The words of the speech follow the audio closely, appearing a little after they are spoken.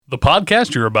The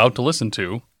podcast you're about to listen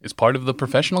to is part of the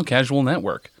Professional Casual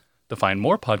Network. To find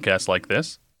more podcasts like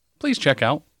this, please check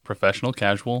out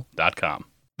professionalcasual.com.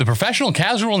 The Professional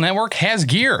Casual Network has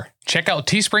gear. Check out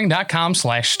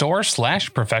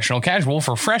teespring.com/store/professionalcasual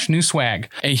for fresh new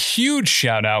swag. A huge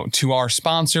shout out to our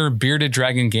sponsor,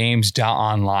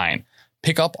 beardeddragongames.online.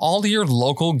 Pick up all your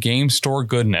local game store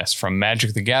goodness from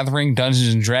Magic the Gathering,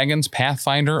 Dungeons & Dragons,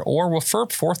 Pathfinder, or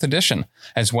WFRP 4th Edition,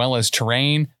 as well as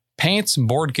terrain, paints,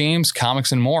 board games,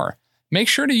 comics, and more. Make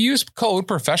sure to use code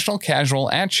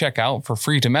PROFessionalCasual at checkout for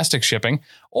free domestic shipping,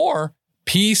 or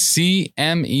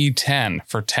PCME10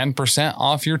 for 10%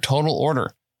 off your total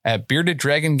order at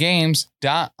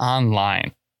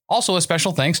beardeddragongames.online. Also, a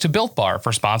special thanks to Built Bar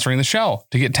for sponsoring the show.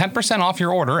 To get 10% off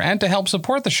your order and to help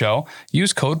support the show,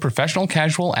 use code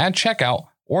PROFessionalCasual at checkout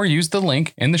or use the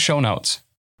link in the show notes.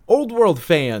 Old World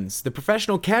fans, the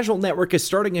Professional Casual Network is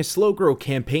starting a slow grow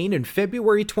campaign in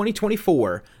February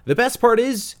 2024. The best part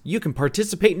is, you can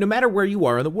participate no matter where you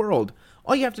are in the world.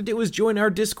 All you have to do is join our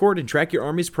Discord and track your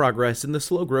army's progress in the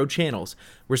slow grow channels.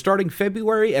 We're starting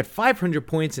February at 500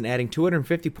 points and adding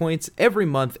 250 points every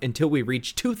month until we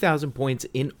reach 2,000 points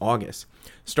in August.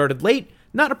 Started late?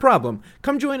 Not a problem.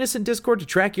 Come join us in Discord to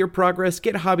track your progress,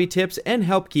 get hobby tips, and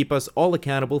help keep us all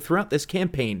accountable throughout this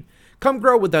campaign. Come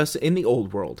grow with us in the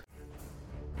old world.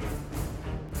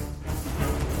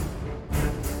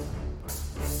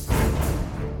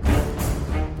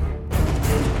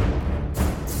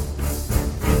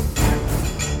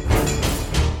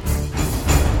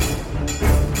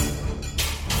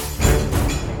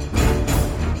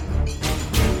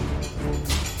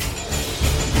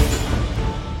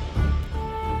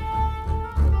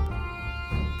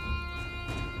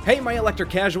 Hey, my Electric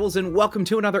Casuals, and welcome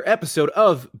to another episode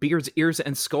of Beards, Ears,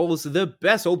 and Skulls, the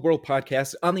best old world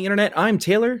podcast on the internet. I'm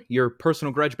Taylor, your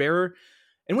personal grudge bearer,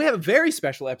 and we have a very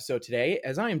special episode today,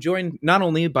 as I am joined not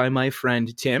only by my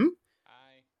friend Tim,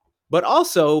 hi, but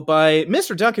also by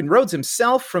Mr. Duncan Rhodes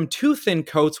himself from Two Thin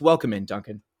Coats. Welcome in,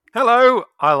 Duncan. Hello,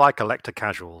 I like Electric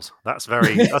Casuals. That's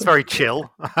very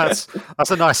chill. That's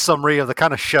a nice summary of the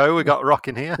kind of show we got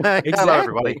rocking here. Exactly. Hello,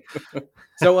 everybody.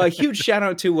 So a huge shout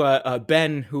out to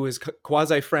Ben, who is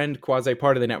quasi-friend,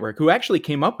 quasi-part of the network, who actually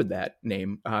came up with that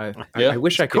name. I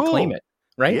wish I could claim it,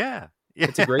 right? Yeah.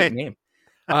 It's a great name.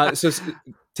 So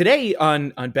today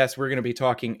on Best, we're going to be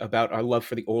talking about our love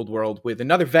for the old world with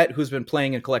another vet who's been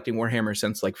playing and collecting Warhammer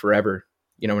since like forever.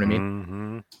 You know what I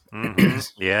mean? Mm-hmm.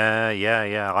 Mm-hmm.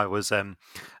 Yeah. I was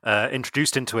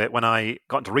introduced into it when I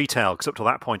got into retail, because up to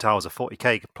that point I was a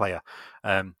 40k player.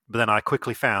 But then I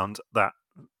quickly found that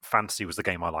fantasy was the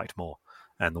game I liked more,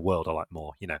 and the world I liked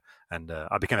more, and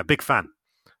I became a big fan.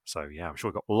 So yeah, I'm sure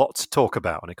we've got lots to talk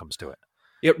about when it comes to it.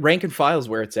 Yeah, rank and file's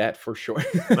where it's at for sure.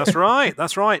 That's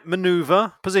right.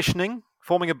 Maneuver, positioning,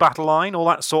 forming a battle line, all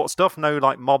that sort of stuff. No,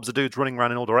 like mobs of dudes running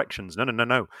around in all directions.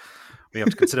 No. We have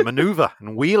to consider maneuver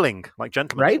and wheeling like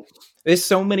gentlemen. Right? There's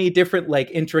so many different, like,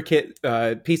 intricate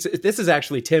pieces. This is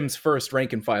actually Tim's first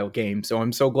rank and file game, so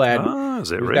I'm so glad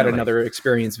we've got another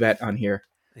experienced vet on here.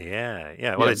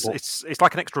 Yeah. Well, it's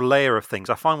like an extra layer of things.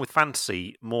 I find with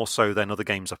fantasy more so than other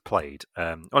games I've played.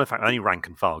 In fact, any rank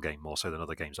and file game more so than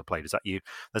other games I've played is that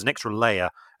there's an extra layer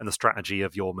in the strategy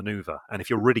of your maneuver, and if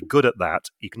you're really good at that,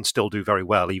 you can still do very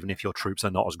well, even if your troops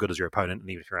are not as good as your opponent, and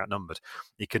even if you're outnumbered.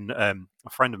 You can. A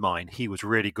friend of mine, he was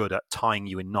really good at tying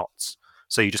you in knots.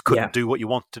 So you just couldn't do what you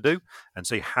wanted to do, and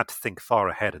so you had to think far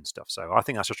ahead and stuff. So I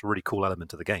think that's just a really cool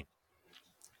element of the game.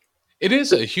 It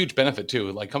is a huge benefit,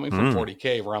 too, like coming from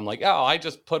 40K, where I'm like, I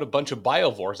just put a bunch of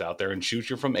biovores out there and shoot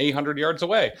you from 800 yards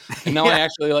away. And now I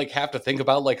actually have to think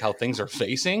about how things are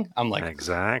facing. I'm like,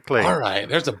 exactly. All right,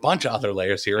 there's a bunch of other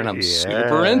layers here, and I'm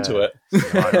super into it.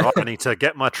 Right. I need to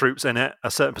get my troops in a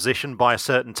certain position by a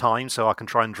certain time so I can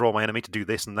try and draw my enemy to do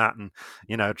this and that, and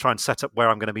try and set up where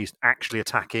I'm going to be actually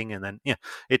attacking. And then,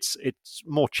 it's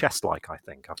more chess-like, I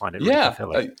think. I find it really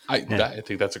fulfilling. I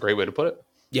think that's a great way to put it.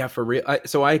 Yeah, for real.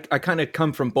 So I kind of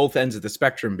come from both ends of the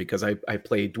spectrum, because I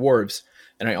play dwarves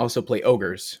and I also play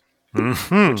ogres,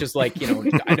 which is like,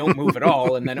 I don't move at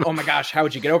all. And then, oh my gosh, how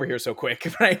would you get over here so quick?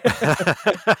 Right?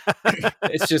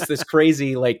 It's just this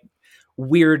crazy,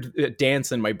 weird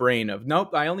dance in my brain of,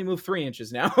 nope, I only move 3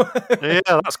 inches now. Yeah,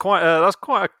 that's quite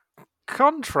a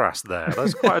contrast there.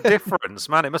 There's quite a difference,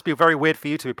 man. It must be very weird for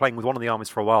you to be playing with one of the armies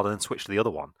for a while and then switch to the other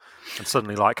one and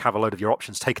suddenly have a load of your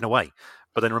options taken away.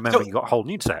 But then remember, you got a whole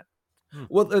new set.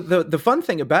 Well, the fun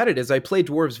thing about it is I play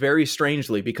dwarves very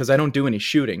strangely because I don't do any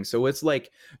shooting. So it's like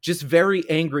just very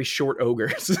angry short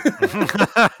ogres.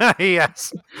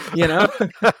 Yes.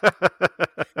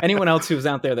 Anyone else who's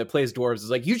out there that plays dwarves is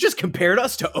like, you just compared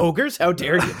us to ogres? How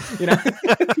dare you?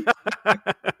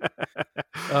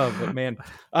 Oh, but man,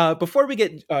 before we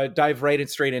get dive right and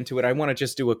straight into it, I want to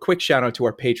just do a quick shout out to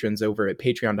our patrons over at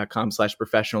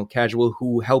patreon.com/professionalcasual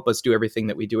who help us do everything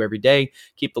that we do every day,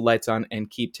 keep the lights on, and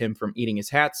keep Tim from eating his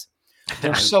hats.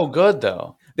 They're so good,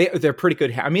 though. They're pretty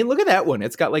good. I mean, look at that one.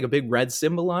 It's got like a big red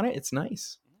symbol on it. It's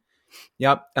nice.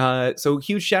 Yep. So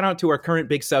huge shout out to our current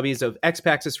big subbies of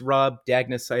Xpaxis, Rob,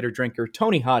 Dagnus, Cider Drinker,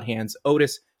 Tony Hot Hands,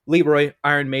 Otis, Leroy,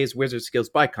 Iron Maze, Wizard Skills,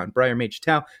 Bicon, Briar Mage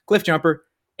Tau, Cliff Jumper,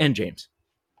 and James.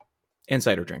 And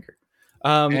Cider Drinker.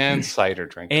 And Cider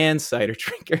Drinker. And Cider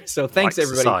Drinker. So thanks, Likes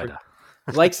everybody.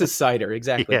 Likes the cider,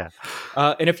 exactly. Yeah.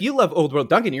 And if you love Old World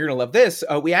Duncan, you're going to love this.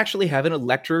 We actually have an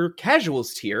Elector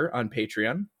Casuals tier on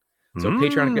Patreon. So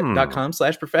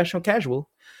patreon.com/professionalcasual.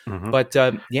 But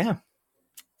yeah,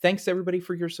 thanks everybody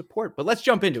for your support. But let's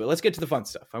jump into it. Let's get to the fun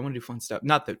stuff. I want to do fun stuff.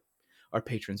 Not that our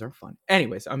patrons are fun.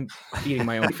 Anyways, I'm eating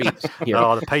my own feet here.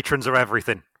 Oh, the patrons are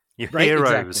everything. You're Right?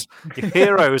 heroes. Exactly. You're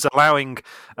heroes allowing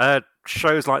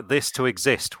shows like this to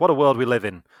exist. What a world we live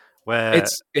in. Where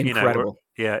It's incredible.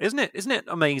 Yeah, isn't it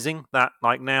amazing that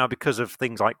like now because of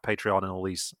things like Patreon and all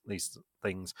these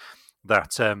things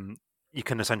that you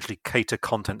can essentially cater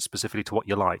content specifically to what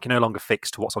you like. You're no longer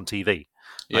fixed to what's on TV.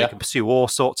 Yeah. You can pursue all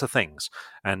sorts of things,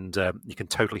 and you can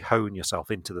totally hone yourself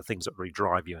into the things that really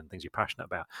drive you and things you're passionate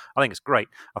about. I think it's great.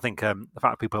 I think the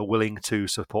fact that people are willing to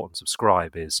support and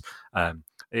subscribe is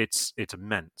it's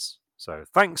immense. So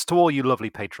thanks to all you lovely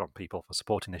Patreon people for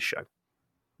supporting this show.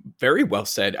 Very well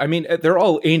said. I mean, they're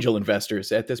all angel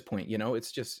investors at this point. You know,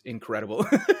 it's just incredible.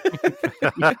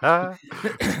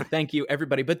 Thank you,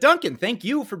 everybody. But Duncan, thank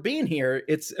you for being here.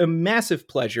 It's a massive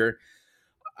pleasure.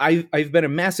 I've been a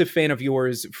massive fan of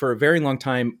yours for a very long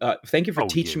time. Thank you for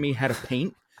teaching me how to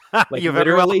paint. Like, you're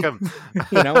very welcome.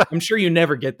 You know, I'm sure you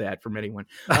never get that from anyone.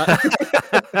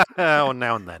 Oh,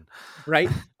 now and then. Right?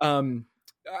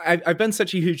 I've been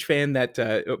such a huge fan that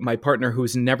my partner,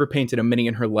 who's never painted a mini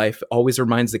in her life, always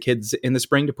reminds the kids in the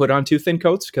spring to put on 2 thin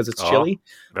coats because it's chilly.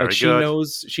 Like she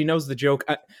knows the joke.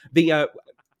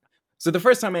 So the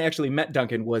first time I actually met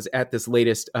Duncan was at this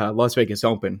latest Las Vegas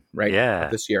Open, right? Yeah.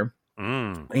 This year.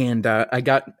 And I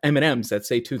got M&Ms that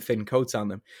say 2 thin coats on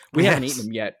them. We haven't eaten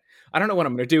them yet. I don't know what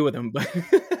I'm going to do with them, but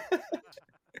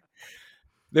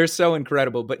they're so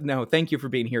incredible. But no, thank you for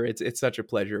being here. It's such a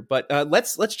pleasure. But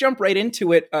let's jump right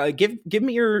into it. Give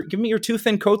me your 2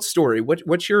 thin coats story.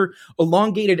 What's your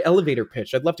elongated elevator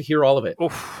pitch? I'd love to hear all of it.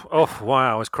 Oh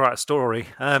wow, it's quite a story.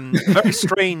 Very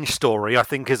strange story. I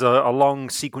think is a long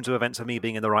sequence of events of me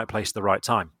being in the right place at the right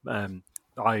time.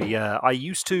 I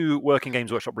used to work in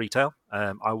Games Workshop retail.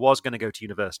 I was going to go to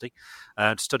university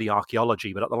to study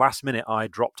archaeology, but at the last minute I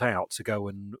dropped out to go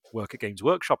and work at Games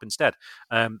Workshop instead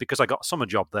because I got a summer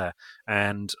job there,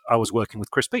 and I was working with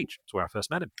Chris Beach. That's where I first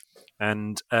met him.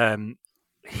 And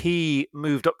he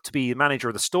moved up to be manager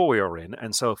of the store we were in,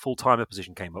 and so a full-timer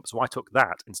position came up. So I took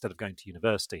that instead of going to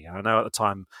university. And I know at the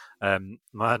time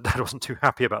my dad wasn't too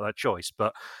happy about that choice,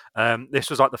 but this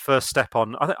was like the first step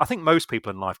on. I think most people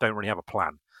in life don't really have a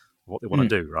plan of what they want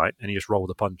to do, right? And you just roll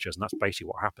the punches, and that's basically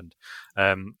what happened.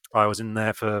 I was in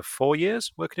there for 4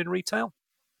 years working in retail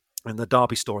in the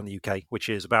Derby store in the UK, which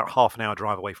is about half an hour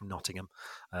drive away from Nottingham,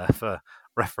 for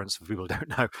reference for people who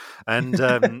don't know. And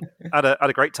had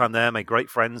a great time there, made great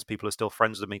friends. People are still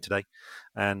friends with me today.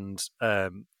 And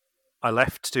I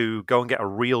left to go and get a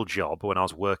real job when I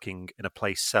was working in a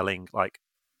place selling like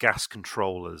gas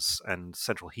controllers and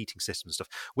central heating systems and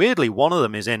stuff. Weirdly, one of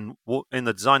them is in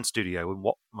the design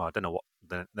studio. I don't know what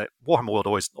the Warhammer World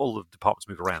always, all the departments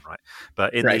move around, right?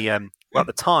 But in the at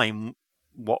the time,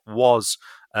 what was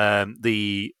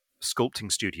the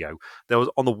sculpting studio, there was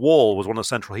on the wall was one of the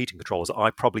central heating controllers that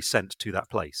I probably sent to that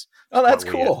place. Oh, that's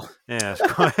cool. Yeah,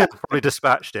 probably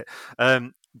dispatched it.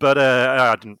 But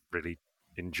I didn't really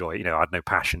enjoy it. You know, I had no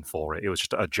passion for it. It was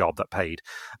just a job that paid.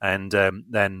 And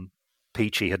then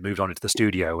Peachy had moved on into the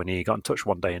studio, and he got in touch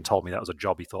one day and told me that was a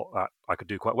job he thought that I could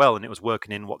do quite well, and it was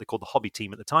working in what they called the hobby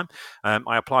team at the time.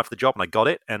 I applied for the job and I got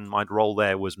it, and my role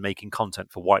there was making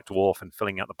content for White Dwarf and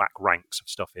filling out the back ranks of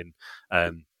stuff in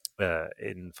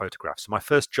photographs. So my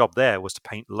first job there was to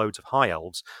paint loads of high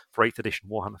elves for 8th edition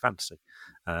Warhammer Fantasy.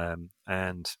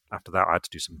 And after that I had to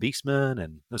do some Beastmen,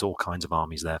 and there's all kinds of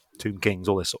armies there, Tomb Kings,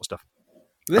 all this sort of stuff.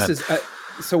 This is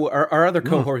so our other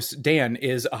co-host Dan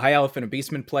is a High Elf and a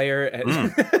Beastman player, and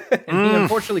he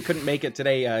unfortunately couldn't make it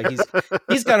today.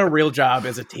 He's got a real job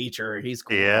as a teacher. He's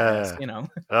cool, you know.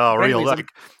 Oh,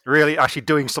 really actually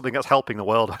doing something that's helping the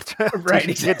world. Right,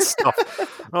 kids stuff.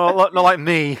 Oh, not like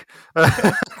me. No,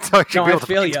 I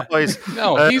feel you.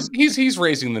 No, he's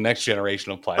raising the next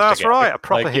generation of plastic. That's right, a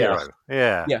proper hero.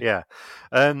 Yeah.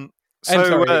 I'm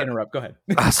sorry to interrupt. Go ahead.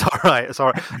 That's all right.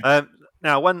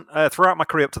 Now, when throughout my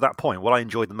career up to that point, what I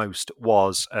enjoyed the most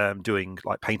was doing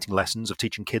like painting lessons, of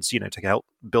teaching kids, to help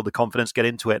build the confidence, get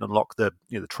into it, and unlock the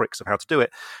the tricks of how to do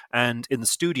it. And in the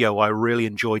studio, I really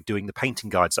enjoyed doing the painting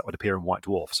guides that would appear in White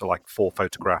Dwarf, so like 4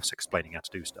 photographs explaining how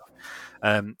to do stuff.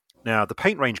 Now, the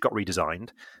paint range got redesigned,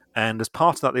 and as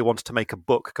part of that, they wanted to make a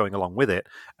book going along with it.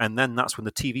 And then that's when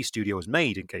the TV studio was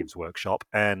made in Games Workshop.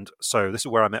 And so this is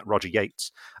where I met Roger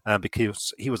Yates,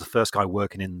 because he was the first guy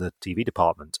working in the TV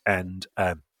department. And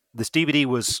this DVD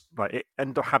was like, it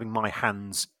ended up having my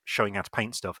hands showing how to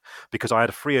paint stuff because I had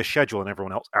a freer schedule than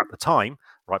everyone else at the time.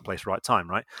 Right place, right time,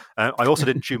 right? I also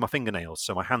didn't chew my fingernails,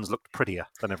 so my hands looked prettier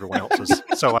than everyone else's,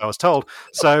 so I was told.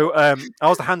 So I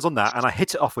was the hands on that, and I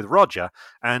hit it off with Roger,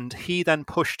 and he then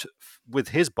pushed with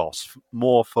his boss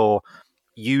more for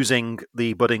using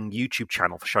the budding YouTube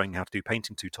channel for showing how to do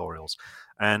painting tutorials.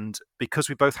 And because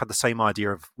we both had the same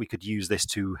idea of we could use this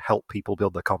to help people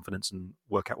build their confidence and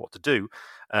work out what to do,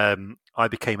 I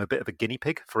became a bit of a guinea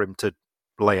pig for him to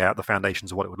lay out the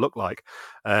foundations of what it would look like.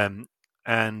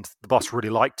 And the boss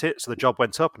really liked it, so the job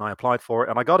went up and I applied for it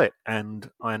and I got it. And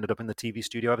I ended up in the TV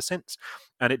studio ever since.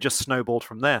 And it just snowballed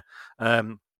from there.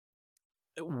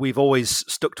 We've always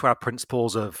stuck to our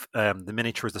principles of the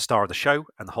miniature is the star of the show,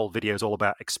 and the whole video is all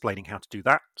about explaining how to do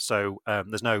that. So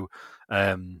there's no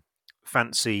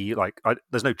fancy,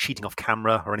 there's no cheating off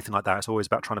camera or anything like that. It's always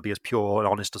about trying to be as pure and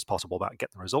honest as possible about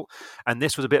getting the result. And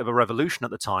this was a bit of a revolution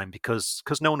at the time because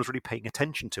no one was really paying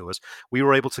attention to us. We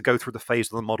were able to go through the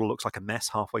phase where the model looks like a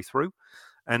mess halfway through.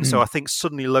 And so I think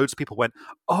suddenly loads of people went,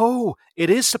 oh, it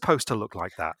is supposed to look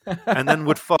like that. And then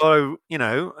would follow,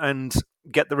 and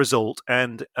get the result.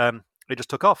 And it just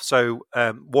took off. So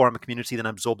Warhammer Community then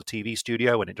absorbed the TV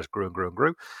studio, and it just grew and grew and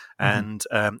grew. And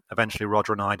eventually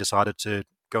Roger and I decided to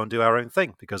go and do our own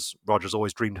thing because Roger's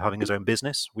always dreamed of having his own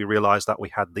business. We realized that we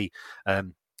had the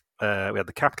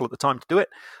capital at the time to do it.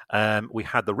 We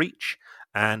had the reach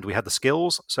and we had the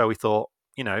skills. So we thought,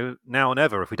 now and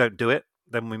ever, if we don't do it,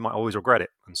 then we might always regret it.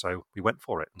 And so we went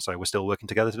for it. And so we're still working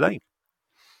together today.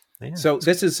 Yeah. So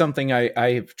this is something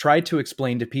I've tried to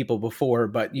explain to people before,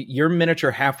 but your miniature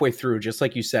halfway through, just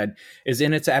like you said, is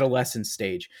in its adolescent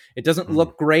stage. It doesn't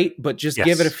look great, but just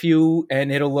give it a few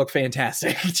and it'll look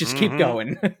fantastic. Just keep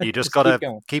going. You just got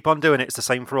to keep on doing it. It's the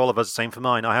same for all of us, same for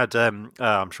mine. I had,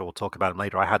 I'm sure we'll talk about it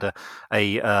later. I had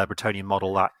a Bretonnian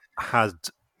model that had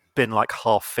been like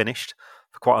half finished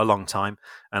for quite a long time.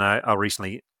 And I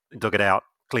recently dug it out,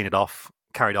 cleaned it off,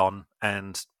 carried on,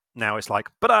 and now it's like,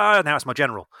 now it's my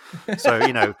general. So,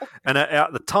 and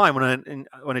at the time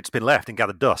when it's been left and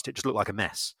gathered dust, it just looked like a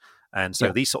mess. And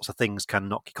so these sorts of things can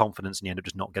knock your confidence and you end up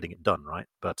just not getting it done, right?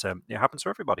 But it happens for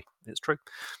everybody. It's true.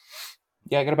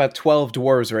 Yeah, I got about 12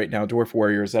 dwarves right now, dwarf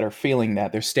warriors, that are feeling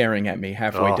that. They're staring at me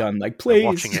halfway done, like, please. I'm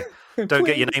watching it. Don't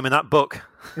get your name in that book.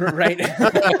 Right.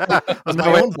 There's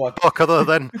no own book other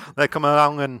than they come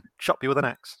along and chop you with an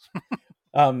axe.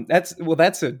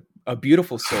 That's a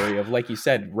beautiful story of, like you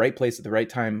said, right place at the right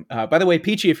time. By the way,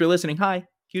 Peachy, if you're listening, hi.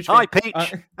 Huge fan. Hi,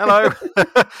 Peach. Hello.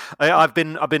 I've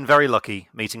been very lucky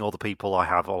meeting all the people I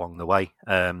have along the way.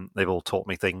 They've all taught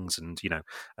me things, and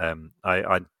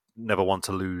I never want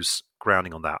to lose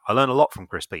grounding on that. I learn a lot from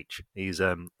Chris Peach. He's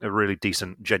a really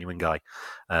decent, genuine guy.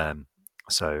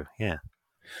 So yeah.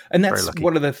 And that's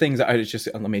one of the things I was just,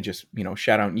 let me just,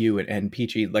 shout out you and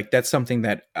Peachy. Like, that's something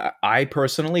that I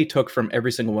personally took from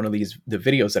every single one of the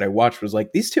videos that I watched, was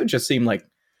like, these two just seem like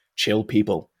chill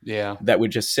people. Yeah. That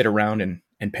would just sit around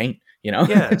and paint,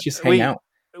 Yeah. just hang out.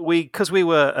 Because we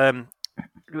were,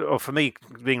 for me,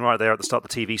 being right there at the start of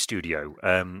the TV studio,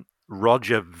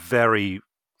 Roger very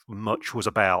much was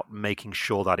about making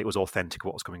sure that it was authentic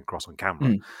what was coming across on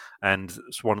camera. And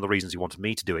it's one of the reasons he wanted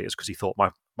me to do it, is because he thought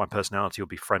my personality would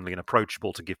be friendly and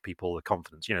approachable to give people the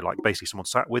confidence, like basically someone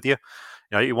sat with you,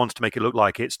 he wanted to make it look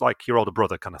like it's like your older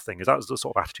brother kind of thing. That was the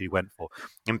sort of attitude he went for.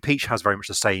 And Peach has very much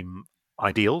the same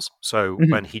ideals, so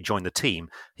when he joined the team,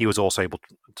 he was also able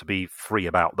to be free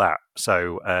about that.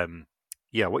 So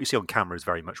what you see on camera is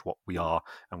very much what we are,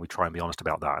 and we try and be honest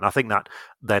about that. And I think that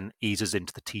then eases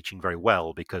into the teaching very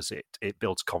well, because it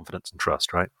builds confidence and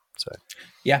trust, right? So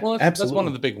yeah, well, absolutely. That's one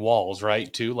of the big walls,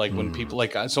 right? Too, like when people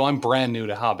so I'm brand new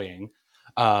to hobbying,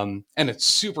 and it's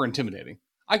super intimidating.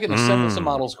 I can assemble some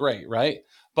models great, right?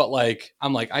 But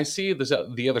I see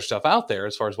the other stuff out there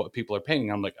as far as what people are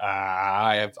painting. I'm like,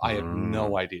 I have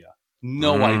no idea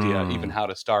even how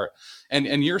to start.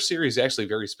 And your series actually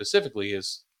very specifically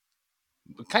is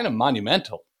kind of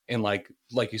monumental in like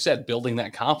you said, building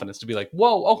that confidence to be like,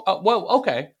 whoa,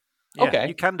 okay.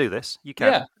 You can do this. You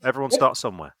can. Everyone starts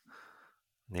somewhere.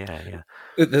 Yeah.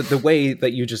 The way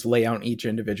that you just lay out each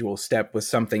individual step was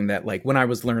something that, like, when I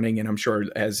was learning, and I'm sure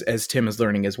as Tim is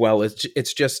learning as well,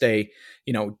 it's just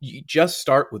you just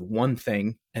start with one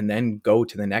thing and then go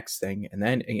to the next thing, and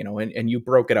then and you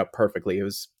broke it up perfectly. It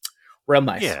was real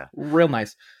nice. Yeah. Real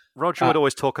nice. Roger would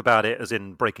always talk about it as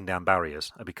in breaking down barriers,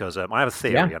 because I have a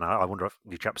theory, and I wonder if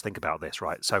you chaps think about this,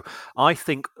 right? So I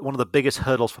think one of the biggest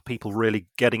hurdles for people really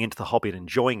getting into the hobby and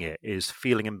enjoying it is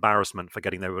feeling embarrassment for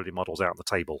getting their early models out on the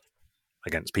table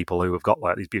against people who have got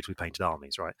like these beautifully painted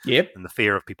armies, right? Yep. And the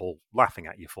fear of people laughing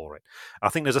at you for it. I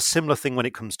think there's a similar thing when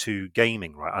it comes to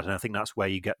gaming, right? I think that's where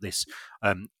you get this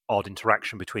odd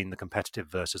interaction between the competitive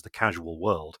versus the casual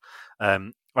world. I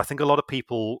think a lot of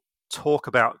people talk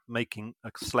about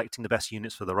selecting the best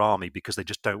units for their army because they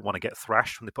just don't want to get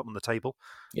thrashed when they put them on the table.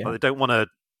 Yeah. Like, they don't want to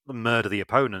murder the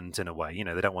opponent in a way.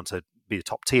 They don't want to be the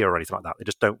top tier or anything like that. They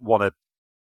just don't want to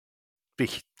be,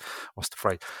 what's the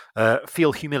phrase?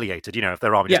 Feel humiliated. If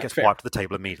their army just gets wiped to the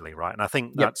table immediately, right? And I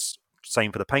think that's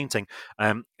same for the painting.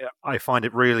 I find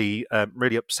it really,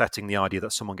 really upsetting, the idea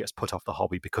that someone gets put off the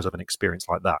hobby because of an experience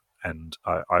like that, and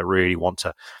I really want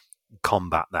to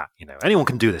combat that. Anyone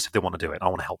can do this if they want to do it. I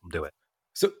want to help them do it.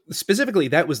 So specifically,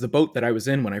 that was the boat that I was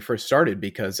in when I first started,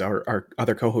 because our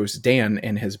other co-host Dan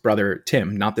and his brother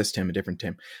Tim, not this Tim, a different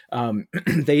Tim,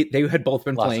 they had both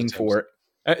been playing for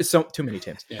so too many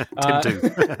Tims. Yeah.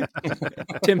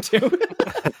 Tim too.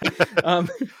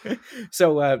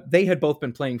 So they had both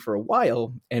been playing for a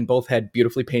while and both had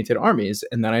beautifully painted armies.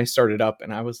 And then I started up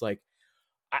and I was like,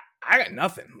 I got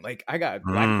nothing. Like, I got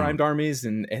black primed armies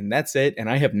and that's it. And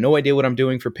I have no idea what I'm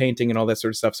doing for painting and all that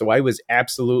sort of stuff. So I was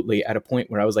absolutely at a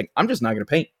point where I was like, I'm just not going to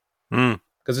paint,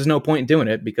 because there's no point in doing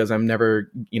it, because I'm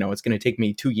never, it's going to take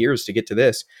me 2 years to get to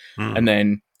this. And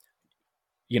then,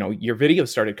 your videos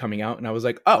started coming out and I was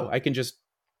like, oh, I can just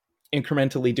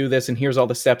incrementally do this. And here's all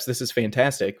the steps. This is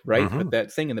fantastic. Right. But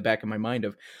that thing in the back of my mind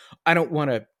of, I don't want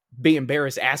to be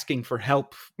embarrassed asking for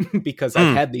help because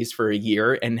I've had these for a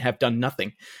year and have done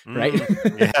nothing. Right.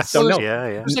 Yeah. So no.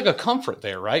 There's like a comfort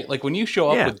there, right? Like when you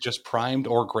show up with just primed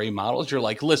or gray models, you're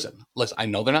like, listen, I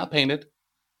know they're not painted,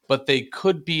 but they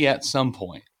could be at some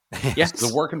point. Yes.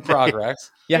 The work in progress.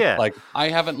 Yeah. Like, I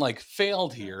haven't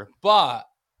failed here, but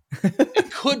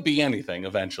it could be anything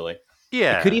eventually.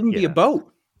 Yeah. It could even be a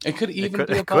boat. It could even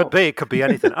be a boat. It could be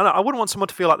anything. And I wouldn't want someone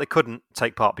to feel like they couldn't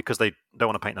take part because they don't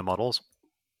want to paint their models.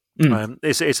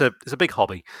 It's a big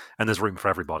hobby, and there's room for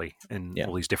everybody in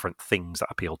all these different things that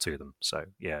appeal to them. So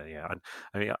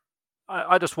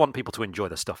I just want people to enjoy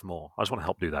their stuff more. I just want to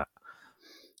help do that.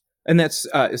 And that's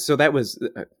so that was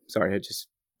sorry, I just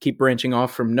keep branching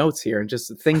off from notes here, and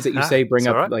just things that you say bring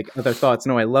up like other thoughts.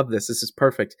 No, I love this. This is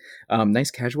perfect.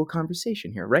 Nice casual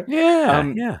conversation here, right?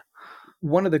 Yeah.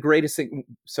 One of the greatest things.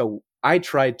 So I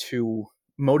tried to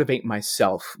motivate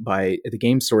myself by the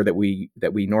game store that we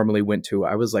normally went to.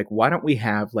 I was like, why don't we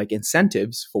have like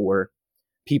incentives for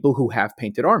people who have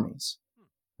painted armies,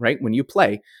 right? When you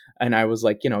play. And I was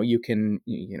like, you can,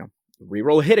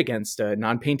 reroll a hit against a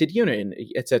non-painted unit, and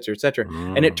et cetera, et cetera.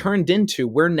 And it turned into,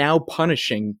 we're now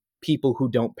punishing people who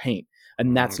don't paint.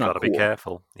 And that's not cool. Be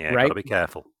careful. Yeah. Right? Gotta be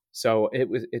careful. So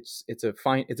it's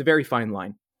a very fine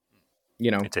line.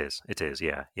 It is.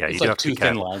 Yeah. It's you like two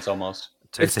thin lines almost.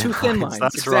 It's two thin lines.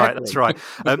 That's exactly. right.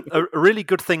 A really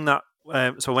good thing that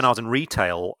so when I was in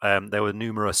retail, there were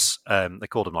numerous. They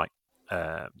called them like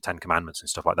 10 Commandments and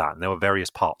stuff like that, and there were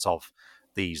various parts of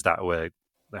these that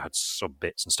had sub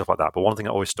bits and stuff like that. But one thing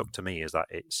that always stuck to me is that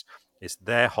it's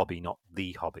their hobby, not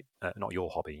the hobby, not your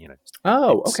hobby.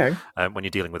 Okay. When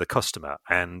you're dealing with a customer,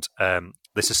 and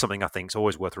this is something I think is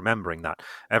always worth remembering, that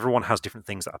everyone has different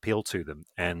things that appeal to them,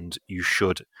 and you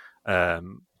should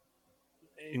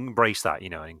embrace that,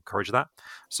 and encourage that.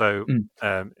 So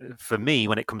for me,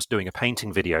 when it comes to doing a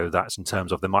painting video, that's in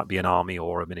terms of there might be an army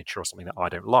or a miniature or something that I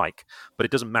don't like, but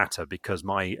it doesn't matter because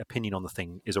my opinion on the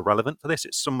thing is irrelevant for this.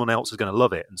 It's someone else is going to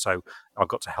love it, and so I've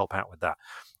got to help out with that.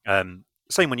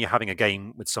 Same when you're having a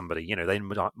game with somebody, they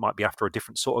might be after a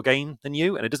different sort of game than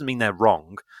you, and it doesn't mean they're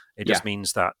wrong. It just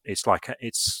means that it's like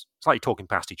you're talking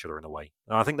past each other in a way.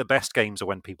 And I think the best games are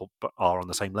when people are on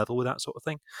the same level with that sort of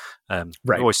thing.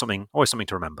 Right. Always something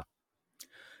to remember.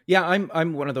 Yeah,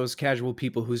 I'm one of those casual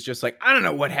people who's just like, I don't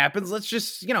know what happens. Let's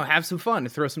just, have some fun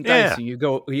and throw some dice. And you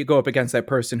go up against that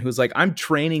person who's like, I'm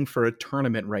training for a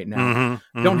tournament right now.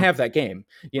 Don't have that game,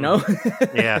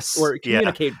 Yes. Or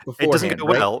communicate beforehand. It doesn't go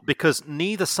well because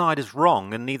neither side is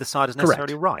wrong and neither side is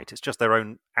necessarily right. It's just their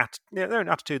own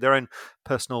attitude, their own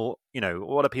personal,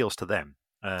 what appeals to them.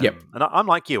 Yep. And I'm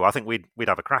like you. I think we'd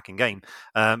have a cracking game.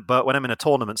 But when I'm in a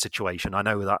tournament situation, I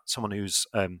know that someone who's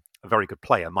a very good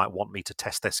player might want me to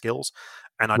test their skills,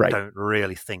 and I don't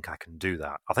really think I can do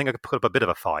that. I think I could put up a bit of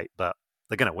a fight, but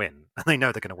they're going to win, and they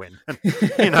know they're going to win.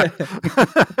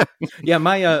 Yeah,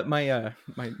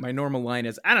 my normal line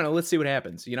is, I don't know, let's see what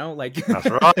happens. Like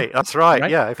That's right.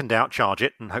 Yeah, if in doubt, charge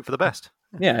it and hope for the best.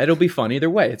 Yeah, it'll be fun either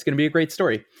way. It's going to be a great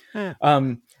story. Yeah.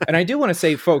 And I do want to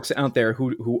say, folks out there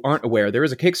who aren't aware, there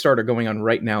is a Kickstarter going on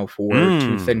right now for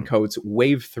Two Thin Coats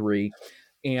Wave 3,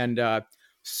 and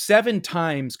 7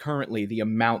 times currently the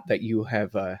amount that you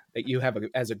have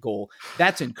as a goal.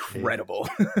 That's incredible.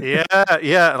 Yeah.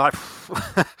 Like,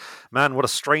 man, what a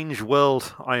strange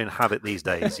world I inhabit these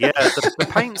days. Yeah, the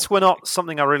paints were not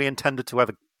something I really intended to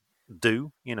ever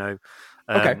do.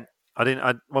 Okay.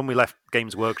 When we left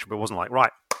Games Workshop, it wasn't like,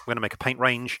 right, we're going to make a paint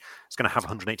range. It's going to have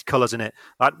 180 colours in it.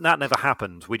 That never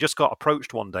happened. We just got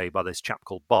approached one day by this chap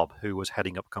called Bob, who was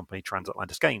heading up a company,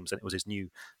 Transatlantis Games, and it was his new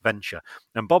venture.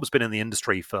 And Bob's been in the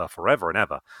industry for forever and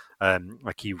ever.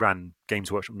 Like he ran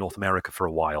Games Workshop North America for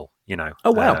a while.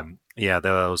 Oh wow. Yeah,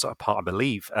 there was a part, I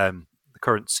believe. The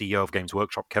current CEO of Games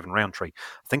Workshop, Kevin Roundtree,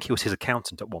 I think he was his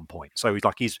accountant at one point. So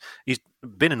he's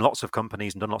been in lots of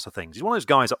companies and done lots of things. He's one of those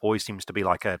guys that always seems to be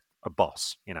like a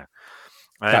boss, And,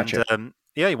 Gotcha.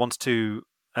 He wants to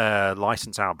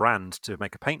license our brand to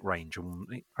make a paint range. And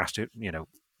he asked it,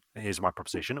 here's my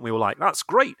proposition. And we were like, that's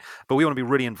great, but we want to be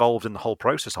really involved in the whole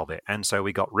process of it. And so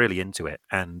we got really into it.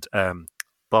 And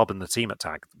Bob and the team at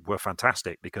TAG were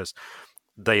fantastic because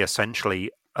they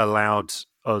essentially allowed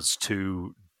us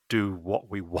to do what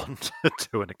we wanted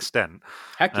to an extent.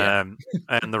 Heck yeah.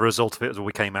 And the result of it was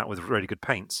we came out with really good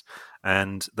paints,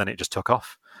 and then it just took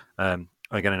off. Again,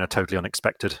 in a totally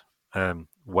unexpected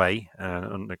way,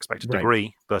 unexpected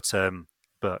degree. But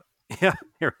yeah,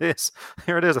 here it is.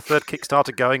 Here it is, a third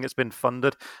Kickstarter going. It's been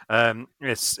funded.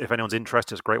 If anyone's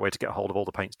interested, it's a great way to get a hold of all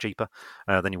the paints cheaper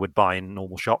than you would buy in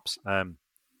normal shops.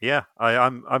 Yeah,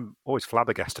 I'm always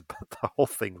flabbergasted by the whole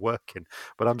thing working,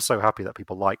 but I'm so happy that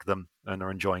people like them and are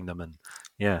enjoying them, and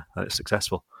that it's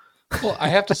successful. Well, I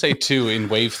have to say too, in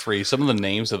Wave 3, some of the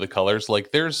names of the colors,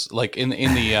 like there's like in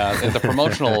the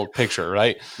promotional picture,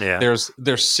 right? Yeah. There's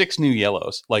 6 new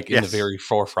yellows, like in the very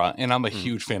forefront, and I'm a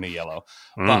huge fan of yellow.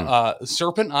 But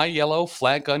Serpent Eye yellow,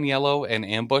 Flat Gun yellow, and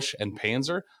Ambush and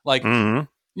Panzer, like.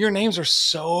 Your names are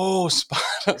so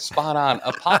spot on.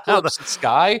 Apocalypse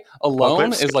Sky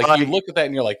alone is like, you look at that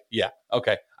and you're like, yeah,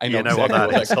 okay, I know exactly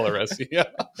what that color is. Yeah.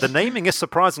 The naming is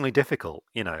surprisingly difficult.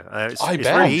 It's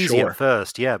very easy at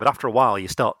first, but after a while you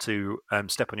start to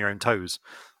step on your own toes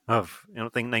of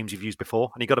names you've used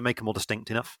before, and you've got to make them more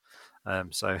distinct enough.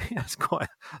 So it's quite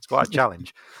a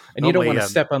challenge. And you don't want to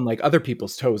step on like other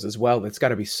people's toes as well. That's got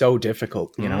to be so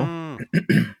difficult,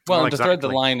 Well, and to thread the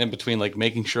line in between, like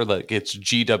making sure that it's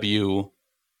GW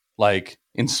like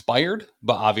inspired,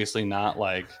 but obviously not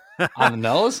like on the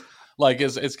nose, like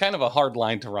it's kind of a hard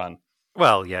line to run.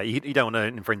 Well, yeah, you don't want to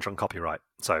infringe on copyright,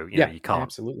 so you can't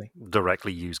absolutely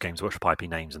directly use Games Workshop IP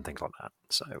names and things like that.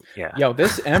 So yeah, yo,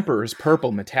 this Emperor's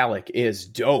purple metallic is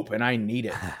dope, and I need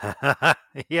it.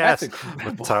 Yes,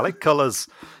 metallic colors.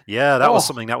 Yeah, that was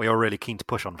something that we were really keen to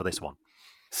push on for this one.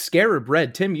 Scarab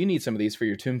Red, Tim, you need some of these for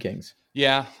your Tomb Kings.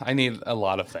 Yeah, I need a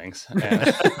lot of things.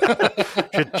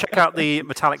 Should check out the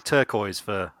metallic turquoise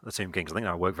for the Tomb Kings. I think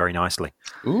that would work very nicely.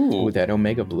 Ooh, that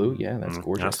Omega Blue. Yeah, that's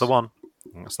gorgeous. That's the one.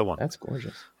 That's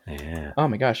gorgeous. Yeah. Oh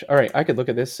my gosh. All right. I could look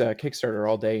at this Kickstarter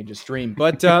all day and just dream,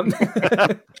 but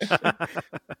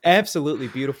absolutely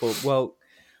beautiful. Well,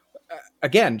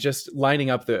 again, just lining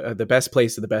up the best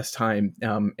place at the best time.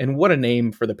 And what a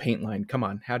name for the paint line. Come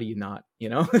on. How do you not,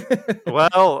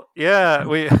 Well, yeah,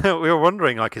 we were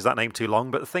wondering, like, is that name too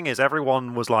long? But the thing is,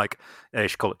 everyone was like, you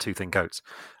should call it Two Thin Coats.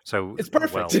 So it's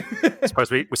perfect. Well, I suppose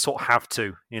we sort of have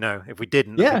to, if we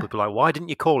didn't, people would be like, why didn't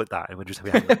you call it that? And we'd just be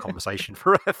having that conversation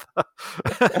forever.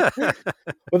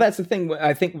 Well, that's the thing.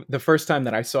 I think the first time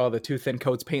that I saw the Two Thin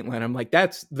Coats paint line, I'm like,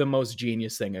 that's the most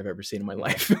genius thing I've ever seen in my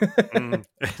life.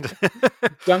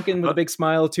 Duncan with a big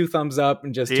smile, 2 thumbs up,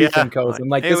 and just Two Thin Coats. I'm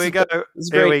like, this is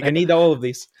great. I need all of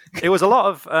these. It was a lot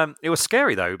of, it was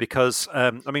scary though, because,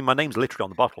 my name's literally on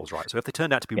the bottles, right? So if they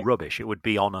turned out to be rubbish, it would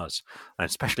be on us, and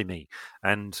especially me.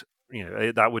 And,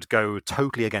 that would go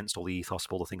totally against all the ethos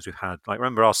of all the things we've had. Like,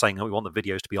 remember I was saying that we want the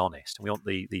videos to be honest, and we want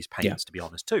these paints to be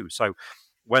honest too. So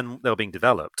when they were being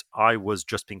developed, I was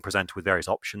just being presented with various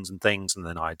options and things, and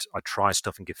then I'd try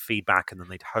stuff and give feedback, and then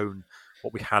they'd hone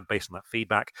what we had based on that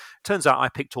feedback. Turns out I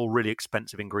picked all really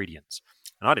expensive ingredients.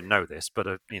 And I didn't know this, but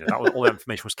that was, all the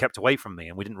information was kept away from me,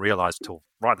 and we didn't realize until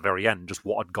right at the very end just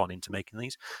what had gone into making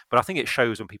these. But I think it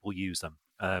shows when people use them.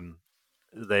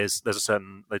 there's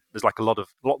like a lot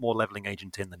more leveling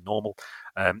agent in than normal.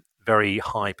 Very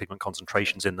high pigment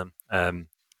concentrations in them.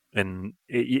 And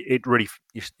it really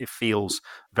it feels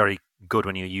very good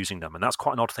when you're using them, and that's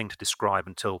quite an odd thing to describe.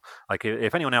 Until, like,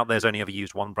 if anyone out there's only ever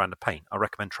used one brand of paint, I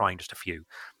recommend trying just a few,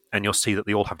 and you'll see that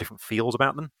they all have different feels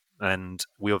about them. And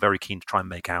we were very keen to try and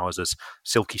make ours as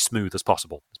silky smooth as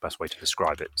possible. Is the best way to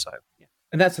describe it. So yeah.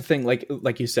 And that's the thing,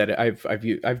 like you said,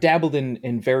 I've dabbled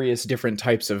in various different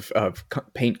types of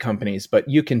paint companies, but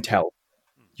you can tell.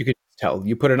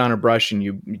 You put it on a brush and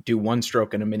you do one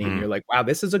stroke in a mini and you're like, wow,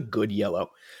 this is a good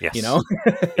yellow. Yes. You know?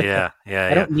 Yeah.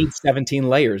 I don't need 17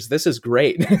 layers. This is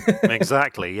great.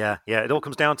 Exactly. Yeah. It all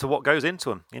comes down to what goes into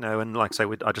them, and like I say,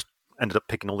 I just ended up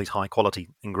picking all these high quality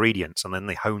ingredients, and then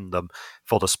they honed them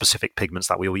for the specific pigments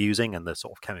that we were using and the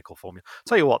sort of chemical formula.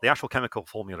 Tell you what, the actual chemical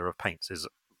formula of paints is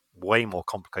way more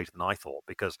complicated than I thought,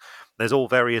 because there's all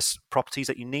various properties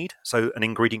that you need. So an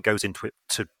ingredient goes into it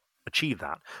to achieve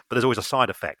that, but there's always a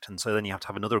side effect, and so then you have to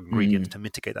have another ingredient to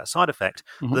mitigate that side effect.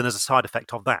 But then there's a side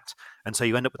effect of that, and so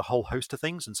you end up with a whole host of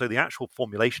things, and so the actual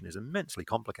formulation is immensely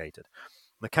complicated.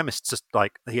 The chemist just,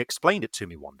 like, he explained it to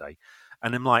me one day,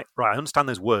 and I'm like, right, I understand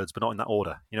those words, but not in that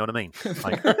order. You know what I mean?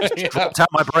 Like, it's dropped out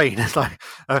my brain. It's like,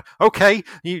 okay,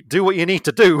 you do what you need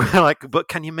to do, like, but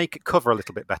can you make it cover a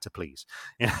little bit better, please?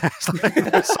 It's like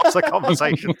those sorts of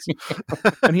conversations.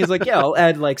 And he's like, yeah, I'll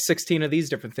add like 16 of these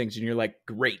different things, and you're like,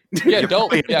 great. Yeah,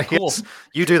 dope. Yeah, cool. Yes,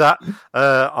 you do that.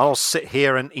 I'll sit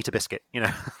here and eat a biscuit.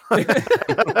 And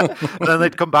then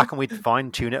they'd come back and we'd fine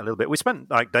tune it a little bit. We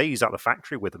spent like days at the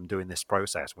factory with them doing this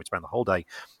process. We'd spend the whole day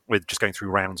with just going through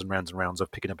rounds and rounds and rounds of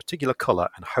picking a particular colour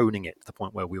and honing it to the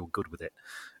point where we were good with it,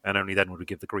 and only then would we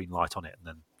give the green light on it, and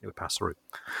then it would pass through.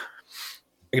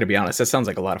 I'm gonna be honest, that sounds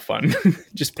like a lot of fun.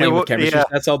 Just playing with chemistry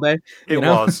that's all day. It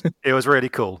was really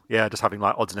cool. Yeah, just having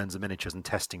like odds and ends of miniatures and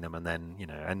testing them, and then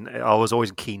and I was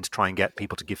always keen to try and get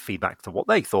people to give feedback to what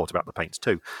they thought about the paints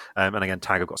too. And again,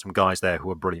 Tag, I've got some guys there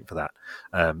who are brilliant for that.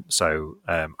 So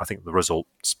I think the result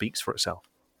speaks for itself.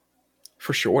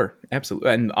 For sure,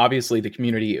 absolutely, and obviously the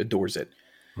community adores it.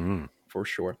 For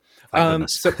sure.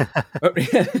 So,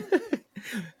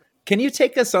 can you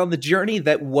take us on the journey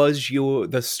that was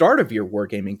the start of your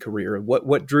wargaming career?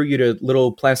 What drew you to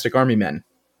Little Plastic Army Men?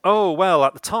 Oh, well,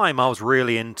 at the time I was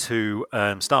really into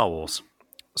Star Wars.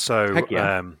 So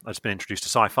I'd just been introduced to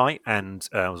sci-fi, and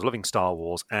I was loving Star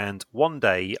Wars. And one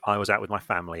day I was out with my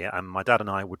family, and my dad and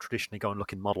I would traditionally go and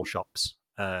look in model shops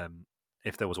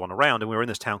if there was one around, and we were in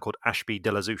this town called Ashby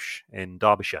de la Zouch in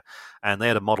Derbyshire, and they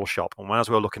had a model shop. And as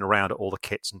we were looking around at all the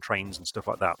kits and trains and stuff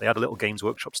like that, they had a little Games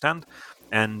Workshop stand,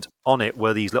 and on it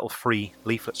were these little free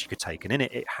leaflets you could take, and in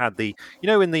it had the,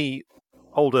 in the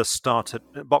older starter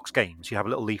box games, you have a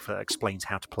little leaflet that explains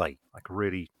how to play, like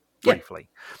really briefly.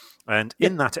 And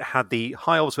in that, it had the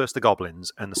High Elves versus the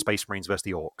Goblins and the Space Marines versus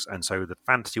the Orcs. And so the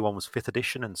Fantasy one was 5th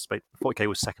edition and 40k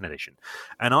was 2nd edition.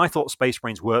 And I thought Space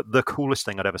Marines were the coolest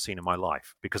thing I'd ever seen in my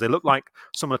life, because they looked like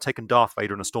someone had taken Darth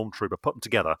Vader and a Stormtrooper, put them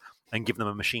together, and given them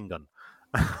a machine gun.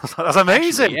 That's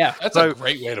amazing. Actually, that's a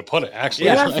great way to put it, actually.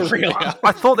 Yeah, for real.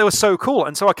 I thought they were so cool.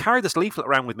 And so I carried this leaflet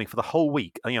around with me for the whole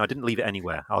week. I didn't leave it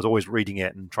anywhere. I was always reading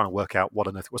it and trying to work out what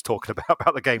on earth it was talking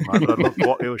about the game. Right? But I loved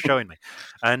what it was showing me.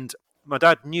 And my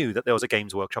dad knew that there was a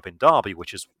Games Workshop in Derby,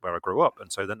 which is where I grew up.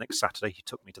 And so the next Saturday, he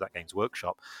took me to that Games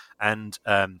Workshop. And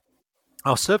I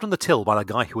was served on the till by the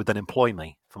guy who would then employ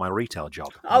me for my retail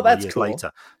job. Oh, that's years cool.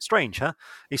 Later. Strange, huh?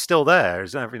 He's still there.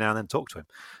 Every now and then talk to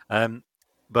him.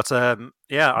 With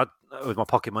my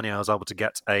pocket money, I was able to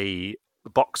get a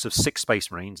box of 6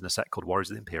 Space Marines and a set called Warriors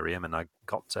of the Imperium. And I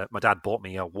got my dad bought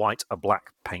me a white, a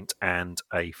black paint, and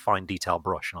a fine detail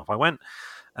brush. And off I went.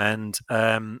 And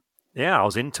I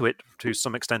was into it to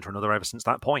some extent or another ever since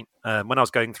that point. When I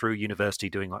was going through university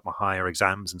doing like my higher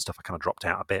exams and stuff, I kind of dropped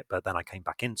out a bit, but then I came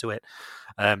back into it.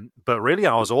 But really,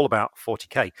 I was all about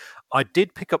 40k. I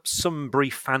did pick up some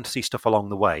brief fantasy stuff along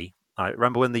the way. I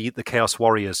remember when the Chaos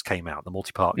Warriors came out, the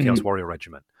multi-part Chaos Warrior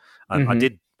Regiment. I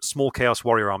did small Chaos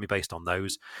Warrior army based on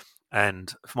those.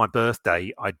 And for my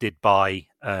birthday, I did buy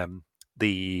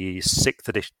the 6th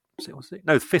edition.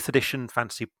 No, 5th edition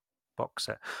fantasy box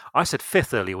set. I said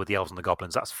 5th earlier with the Elves and the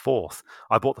Goblins. That's 4th.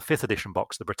 I bought the 5th edition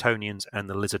box, the Bretonnians and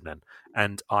the Lizardmen,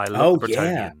 and I love the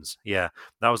Bretonnians. Yeah,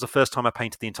 that was the first time I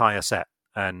painted the entire set.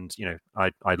 And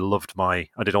I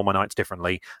did all my knights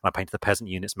differently. I painted the peasant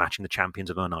units matching the champions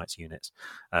of my knights units.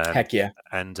 Heck yeah!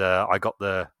 And I got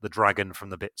the dragon from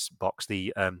the bits box,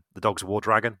 the Dogs of War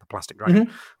dragon, the plastic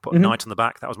dragon. Put a knight on the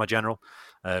back. That was my general.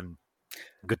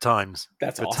 Good times.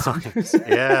 That's good awesome. Times.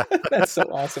 Yeah, that's so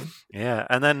awesome. Yeah,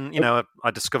 and then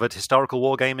I discovered historical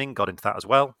wargaming, got into that as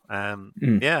well.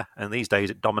 Yeah, and these days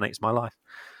it dominates my life.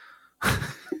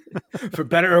 For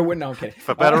better or worse. No, I'm kidding.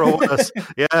 For better or worse.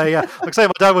 Yeah. Like I say,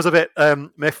 my dad was a bit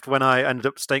miffed when I ended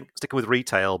up sticking with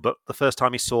retail, but the first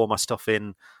time he saw my stuff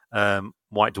in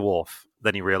White Dwarf,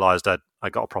 then he realised I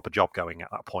got a proper job going at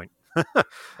that point.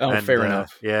 Fair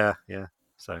enough. Yeah.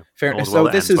 So fair. So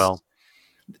this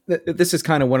is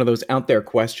kind of one of those out there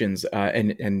questions,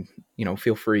 and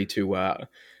feel free to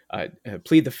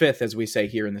plead the fifth, as we say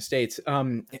here in the States.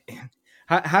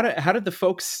 How did the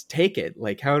folks take it?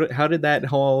 Like, how did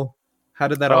that all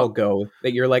go?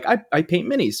 That you're like, I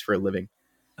paint minis for a living.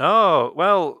 Oh,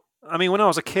 well, I mean, when I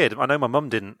was a kid, I know my mum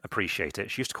didn't appreciate it.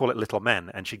 She used to call it Little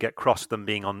Men, and she'd get cross with them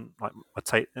being on like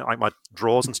my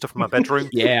drawers and stuff in my bedroom,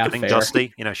 getting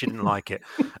dusty. She didn't like it,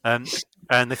 and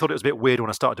they thought it was a bit weird when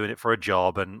I started doing it for a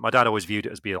job. And my dad always viewed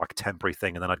it as being like a temporary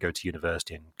thing, and then I'd go to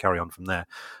university and carry on from there.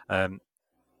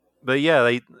 But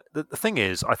yeah, the thing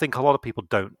is, I think a lot of people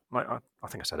don't. Like I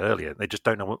think I said earlier, they just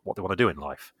don't know what they want to do in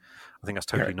life. I think that's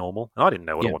totally normal. And I didn't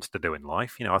know what I wanted to do in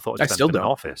life. I thought I'd spend in an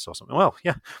office or something. Well,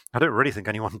 yeah, I don't really think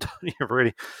anyone does.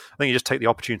 I think you just take the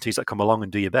opportunities that come along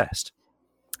and do your best.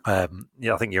 I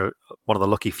think you're one of the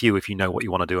lucky few if you know what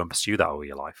you want to do and pursue that all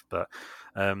your life. But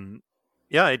things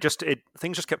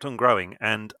just kept on growing,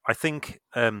 and I think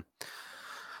I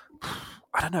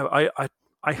don't know.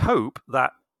 I hope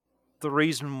that the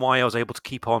reason why I was able to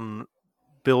keep on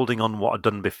building on what I'd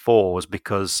done before was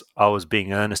because I was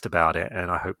being earnest about it,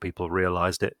 and I hope people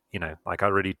realised it. Like I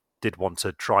really did want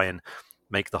to try and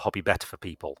make the hobby better for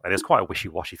people. And it's quite a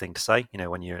wishy-washy thing to say,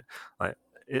 when you're like,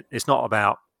 it's not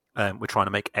about we're trying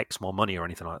to make X more money or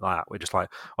anything like that. We're just like,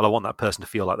 well, I want that person to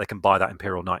feel like they can buy that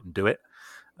Imperial Knight and do it.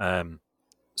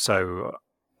 So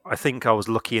I think I was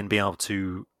lucky in being able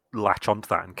to latch onto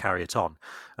that and carry it on.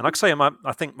 And like I say,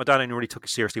 I think my dad only really took it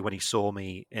seriously when he saw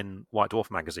me in White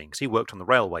Dwarf magazine, because he worked on the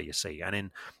railway, you see, and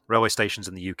in railway stations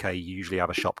in the UK you usually have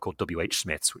a shop called W.H.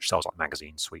 Smith's, which sells like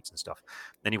magazines, sweets and stuff.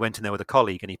 Then he went in there with a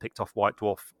colleague and he picked off White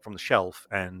Dwarf from the shelf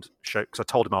and showed, because I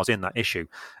told him I was in that issue,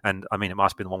 and I mean it might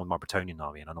have been the one with my Bretonian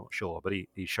army, and I'm not sure, but he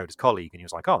showed his colleague and he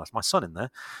was like, oh, that's my son in there.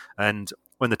 And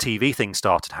when the TV thing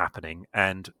started happening,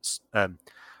 and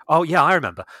oh, yeah, I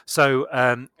remember. So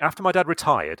after my dad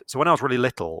retired, so when I was really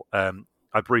little,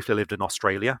 I briefly lived in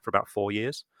Australia for about 4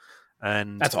 years.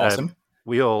 And that's awesome.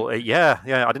 We all, I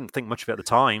didn't think much of it at the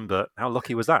time, but how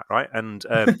lucky was that, right? And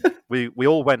we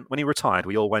all went, when he retired,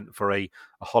 we all went for a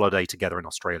holiday together in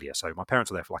Australia. So my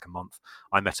parents were there for like a month.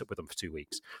 I met up with them for 2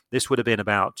 weeks. This would have been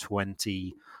about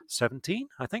 2017,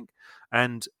 I think.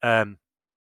 And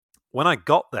when I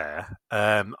got there,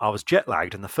 I was jet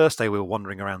lagged, and the first day we were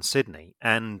wandering around Sydney,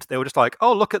 and they were just like,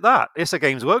 "Oh, look at that! It's a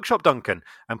Games Workshop, Duncan,"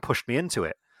 and pushed me into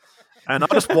it. And I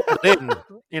just wandered in.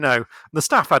 The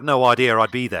staff had no idea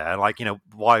I'd be there.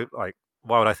 Why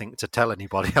would I think to tell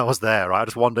anybody I was there? Right? I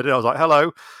just wandered in. I was like, "Hello,"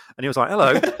 and he was like,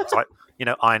 "Hello." It's like,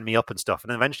 eyeing me up and stuff.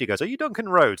 And then eventually he goes, "Are you Duncan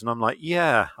Rhodes?" And I'm like,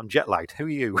 "Yeah, I'm jet lagged. Who are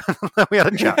you?" We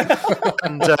had a chat.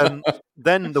 And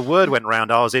then the word went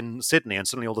round I was in Sydney, and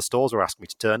suddenly all the stores were asking me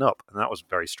to turn up. And that was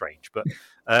very strange. But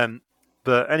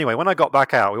anyway, when I got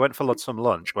back out, we went for some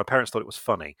lunch. My parents thought it was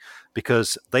funny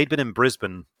because they'd been in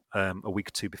Brisbane a week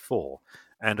or two before.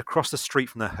 And across the street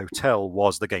from their hotel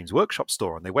was the Games Workshop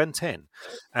store. And they went in,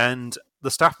 and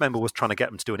the staff member was trying to get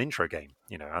them to do an intro game,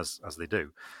 as they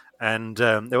do. And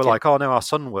they were like, "Oh no, our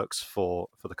son works for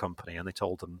the company," and they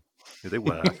told them who they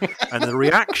were. And the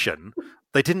reaction,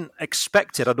 they didn't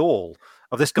expect it at all,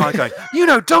 of this guy going,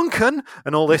 Duncan,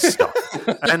 and all this stuff.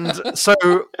 And so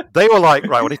they were like,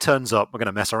 right, when he turns up, we're going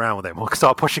to mess around with him. We'll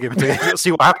start pushing him to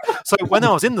see what happens. So when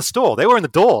I was in the store, they were in the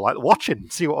door, like watching,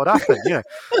 see what would happen.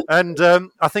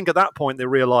 And I think at that point they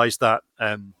realised that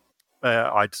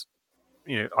I'd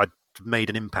made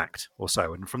an impact or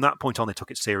so, and from that point on they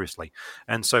took it seriously.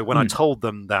 And so when I told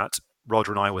them that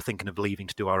Roger and I were thinking of leaving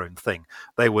to do our own thing,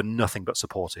 they were nothing but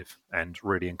supportive and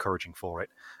really encouraging for it.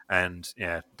 And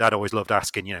yeah, Dad always loved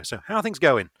asking, so how are things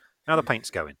going? How are the paints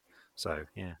going? So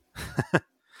yeah.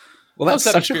 Well, that's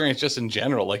that experience just in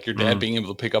general, like your dad being able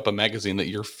to pick up a magazine that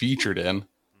you're featured in,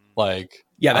 like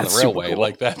on the railway, cool.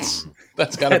 Like that's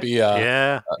got to be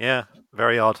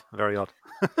very odd.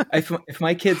 If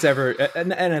my kids ever,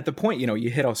 and at the point, you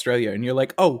hit Australia and you're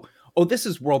like, oh, this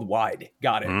is worldwide.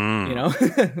 Got it.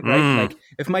 Right? Like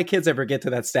if my kids ever get to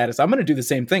that status, I'm going to do the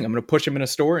same thing. I'm going to push them in a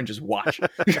store and just watch.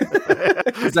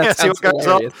 That sounds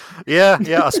hilarious. Yeah.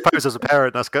 I suppose as a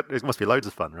parent, that's good. It must be loads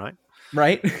of fun, right?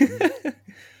 Right.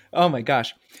 Oh my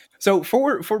gosh. So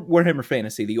for Warhammer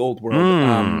Fantasy, the old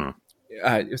world,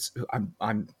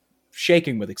 I'm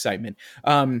shaking with excitement.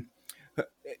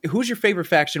 Who's your favorite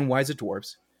faction? Why is it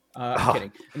dwarves? I'm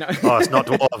kidding. No. Oh, it's not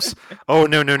dwarves. Oh,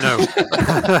 no.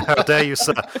 How dare you,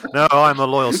 sir? No, I'm a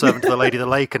loyal servant to the Lady of the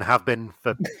Lake and have been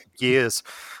for years.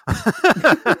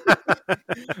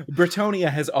 Bretonia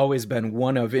has always been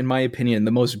one of, in my opinion,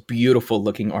 the most beautiful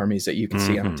looking armies that you can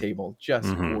see on a table.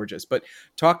 Just gorgeous. But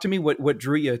talk to me, what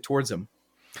drew you towards them?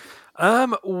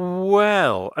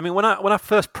 Well, I mean, when I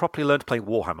first properly learned to play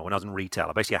Warhammer when I was in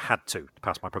retail, I had to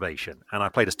pass my probation, and I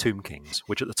played as Tomb Kings,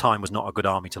 which at the time was not a good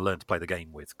army to learn to play the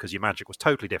game with because your magic was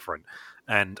totally different,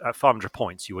 and at 500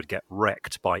 points you would get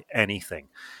wrecked by anything.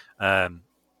 And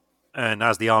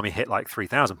as the army hit like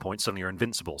 3,000 points, suddenly you're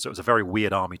invincible. So it was a very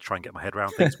weird army to try and get my head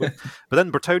around things with. But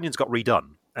then Bretonians got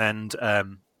redone, and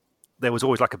there was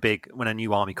always like a big, when a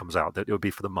new army comes out, that it would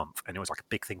be for the month, and it was like a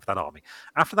big thing for that army.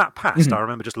 After that passed, I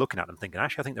remember just looking at them thinking,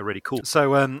 actually, I think they're really cool.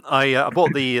 So I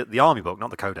bought the army book, not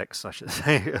the codex, I should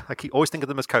say. Always think of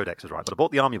them as codexes, right? But I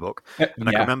bought the army book, and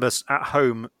I can remember at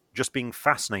home just being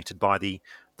fascinated by the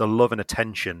love and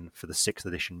attention for the 6th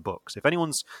edition books. If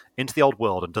anyone's into the old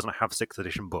world and doesn't have 6th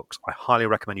edition books, I highly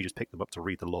recommend you just pick them up to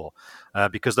read the lore,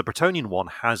 because the Bretonian one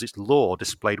has its lore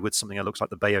displayed with something that looks like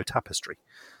the Bayeux Tapestry.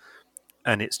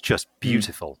 And it's just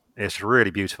beautiful. It's really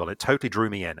beautiful. It totally drew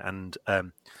me in. And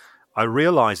I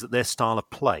realized that their style of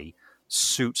play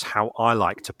suits how I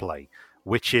like to play,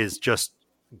 which is just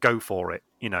go for it,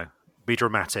 be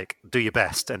dramatic, do your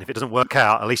best. And if it doesn't work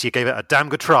out, at least you gave it a damn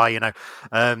good try,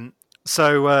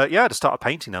 So I just started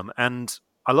painting them, and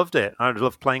I loved it. I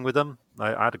loved playing with them.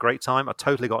 I had a great time. I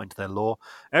totally got into their lore.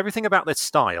 Everything about their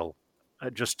style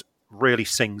just really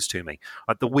sings to me.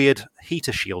 Like the weird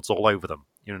heater shields all over them,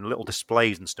 little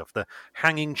displays and stuff. The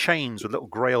hanging chains with little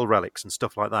grail relics and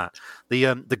stuff like that.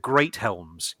 The great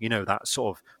helms, that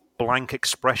sort of blank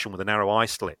expression with the narrow eye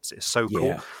slits. It's so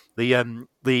cool.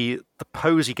 The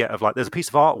pose you get of there's a piece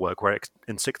of artwork where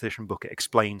in 6th edition book it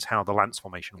explains how the lance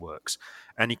formation works,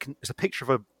 and it's a picture of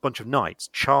a bunch of knights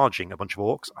charging a bunch of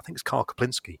orcs. I think it's Karl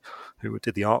Koplinski who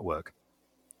did the artwork.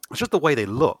 It's just the way they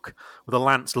look with the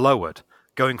lance lowered,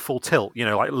 going full tilt,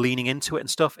 leaning into it and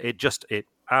stuff. It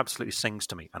absolutely sings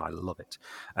to me, and I love it.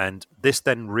 And this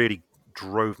then really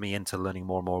drove me into learning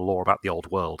more and more lore about the old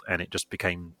world, and it just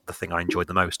became the thing I enjoyed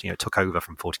the most. It took over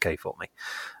from 40k for me.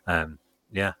 And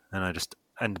I just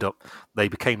ended up, they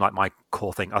became like my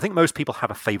core thing. I think most people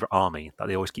have a favourite army that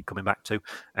they always keep coming back to,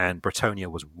 and Bretonia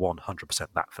was 100%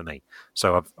 that for me.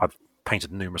 So I've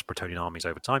painted numerous Bretonian armies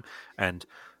over time, and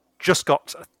just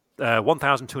got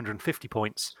 1,250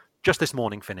 points just this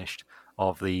morning finished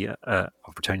of the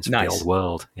of Bretonians for the old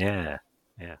world. Yeah.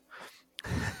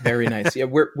 Very nice. Yeah,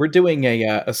 we're doing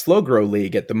a slow grow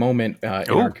league at the moment in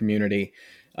our community.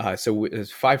 So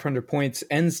it's 500 points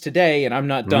ends today, and I'm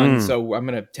not done. So I'm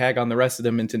going to tag on the rest of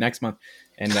them into next month,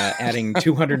 and adding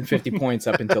 250 points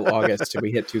up until August till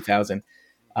we hit 2,000.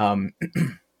 And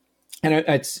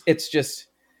it's just.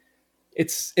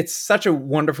 It's such a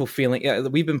wonderful feeling.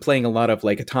 We've been playing a lot of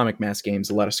atomic mass games,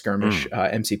 a lot of skirmish,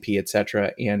 MCP,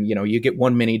 etc. And you get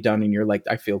one mini done, and you're like,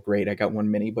 I feel great, I got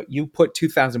one mini. But you put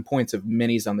 2,000 points of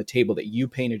minis on the table that you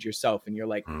painted yourself, and you're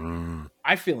like,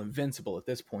 I feel invincible at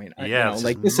this point. This is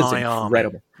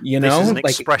incredible. Army. This is an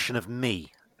expression of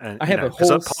me. I have a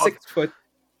whole 6 foot.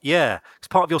 Yeah, because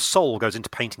part of your soul goes into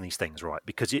painting these things, right?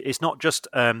 Because it's not just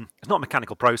it's not a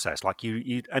mechanical process. Like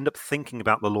you end up thinking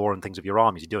about the lore and things of your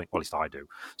armies you're doing. Well, at least I do.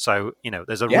 So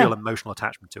there's a real emotional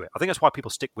attachment to it. I think that's why people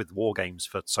stick with war games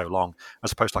for so long,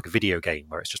 as opposed to like a video game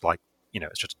where it's just like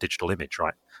it's just a digital image,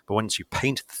 right? But once you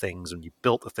painted the things and you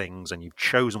built the things and you've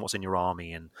chosen what's in your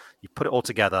army and you put it all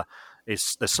together,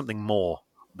 there's something more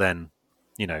than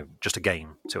just a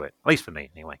game to it. At least for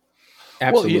me, anyway.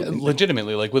 Absolutely. Well,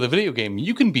 legitimately, with a video game,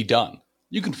 you can be done.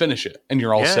 You can finish it, and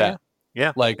you're all set.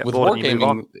 Yeah. With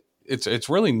wargaming, it's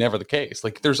really never the case.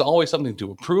 There's always something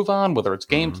to improve on, whether it's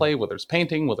gameplay, whether it's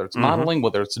painting, whether it's modeling,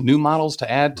 whether it's new models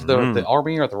to add to the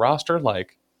army or the roster.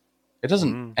 It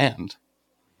doesn't end.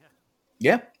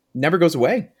 Yeah, never goes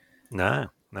away. No.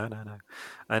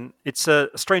 And it's a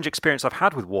strange experience I've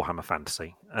had with Warhammer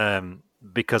Fantasy,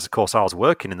 because, of course, I was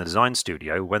working in the design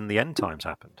studio when the end times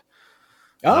happened.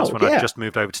 That's when I just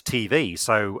moved over to TV.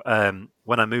 So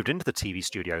when I moved into the TV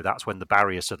studio, that's when the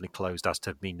barrier suddenly closed as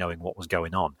to me knowing what was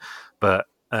going on. But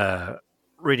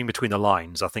reading between the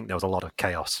lines, I think there was a lot of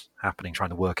chaos happening,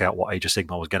 trying to work out what Age of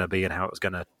Sigmar was going to be and how it was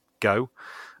going to go.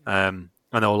 And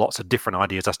there were lots of different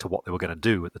ideas as to what they were going to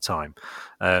do at the time.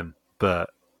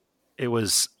 But it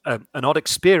was an odd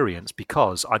experience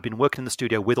because I'd been working in the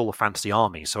studio with all the fantasy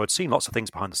armies. So I'd seen lots of things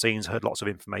behind the scenes, heard lots of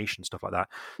information, stuff like that,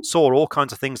 saw all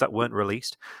kinds of things that weren't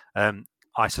released.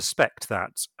 I suspect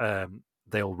that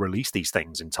they'll release these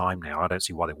things in time now. I don't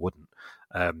see why they wouldn't.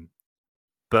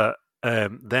 But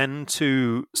then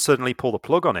to suddenly pull the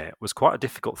plug on it was quite a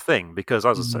difficult thing because,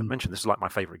 as I mentioned, this is like my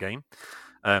favorite game.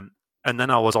 And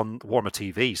then I was on Warhammer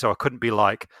TV, so I couldn't be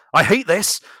like, I hate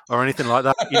this, or anything like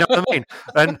that. You know what I mean?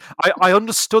 And I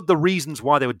understood the reasons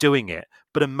why they were doing it,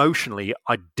 but emotionally,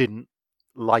 I didn't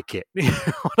like it. You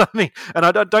know what I mean? And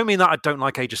I don't mean that I don't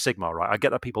like Age of Sigmar, right? I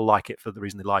get that people like it for the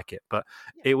reason they like it, but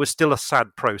it was still a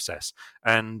sad process.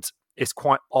 And it's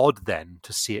quite odd then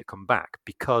to see it come back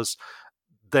because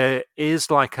there is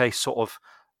like a sort of...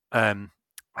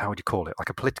 how would you call it? Like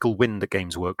a political wind at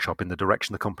Games Workshop in the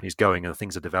direction the company's going and the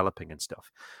things are developing and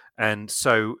stuff. And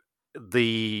so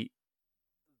the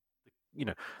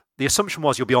assumption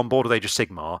was you'll be on board with Age of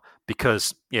Sigmar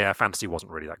because, fantasy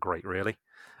wasn't really that great, really.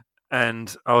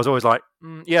 And I was always like,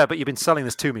 yeah, but you've been selling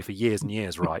this to me for years and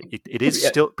years, right? It is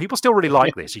still, people still really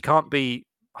like this. You can't be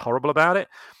horrible about it.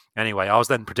 Anyway, I was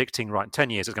then predicting, right, in 10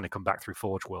 years it's going to come back through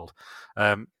Forge World.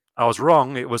 I was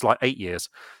wrong. It was like 8 years.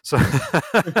 So here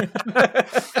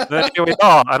we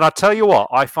are. And I tell you what,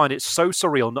 I find it so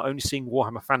surreal not only seeing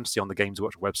Warhammer Fantasy on the Games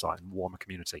Workshop website and Warhammer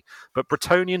community, but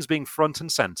Bretonnians being front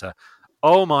and center.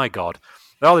 Oh my God.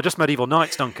 Oh, they're just medieval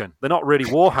knights, Duncan. They're not really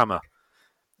Warhammer.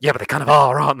 Yeah, but they kind of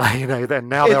are, aren't they? You know, they're on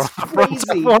the front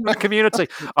of Warhammer community.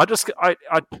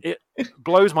 It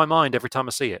blows my mind every time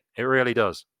I see it. It really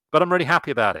does. But I'm really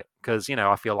happy about it because,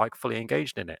 I feel like fully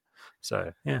engaged in it.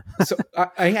 So yeah. So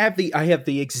I have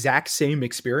the exact same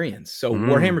experience. So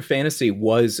Warhammer Fantasy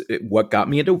was what got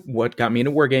me into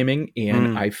wargaming,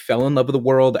 and I fell in love with the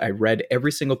world. I read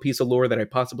every single piece of lore that I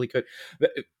possibly could.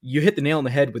 You hit the nail on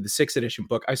the head with the 6th edition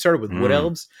book. I started with Wood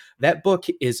Elves. That book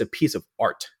is a piece of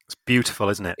art. It's beautiful,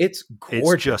 isn't it? It's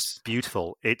gorgeous. It's just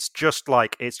beautiful. It's just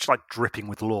like dripping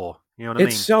with lore. You know what I mean?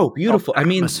 It's so beautiful.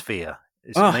 Atmosphere.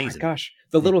 It's amazing. My gosh,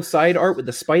 the little side art with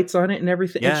the spites on it and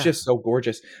everything. Yeah. It's just so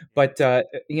gorgeous. But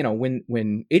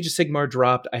when Age of Sigmar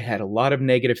dropped, I had a lot of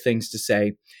negative things to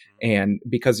say, and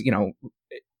because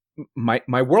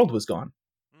my world was gone,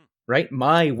 right?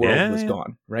 My world was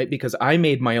gone, right? Because I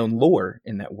made my own lore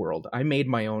in that world. I made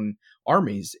my own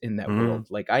armies in that world.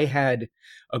 Like I had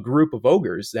a group of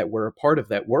ogres that were a part of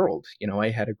that world. I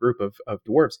had a group of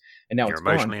dwarves, and now you're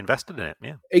emotionally invested in it.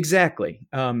 Yeah, exactly.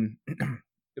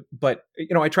 But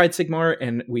I tried Sigmar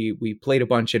and we played a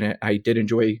bunch in it. I did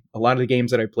enjoy a lot of the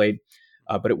games that I played,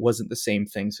 but it wasn't the same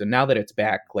thing. So now that it's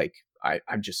back, like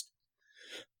I'm just,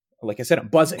 like I said, I'm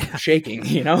buzzing, I'm shaking.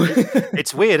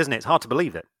 It's weird, isn't it? It's hard to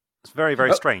believe it. It's very,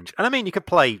 very strange. And I mean, you could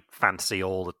play fantasy,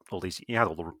 all these, you had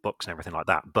all the books and everything like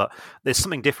that, but there's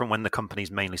something different when the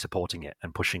company's mainly supporting it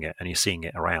and pushing it, and you're seeing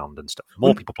it around and stuff.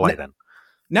 More people play then.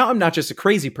 Now I'm not just a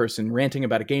crazy person ranting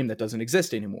about a game that doesn't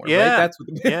exist anymore. Yeah, right? That's what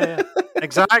yeah.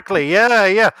 Exactly.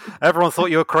 Yeah. Everyone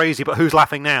thought you were crazy, but who's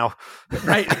laughing now?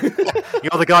 Right.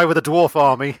 You're the guy with a dwarf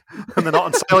army, and they're not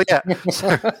on sale yet. So.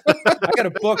 I got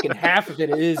a book, and half of it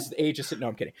is Age of Sigmar. No,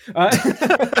 I'm kidding.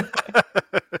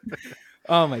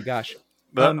 Oh my gosh.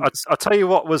 But I'll tell you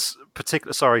what was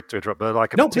particular. Sorry to interrupt, but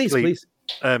please.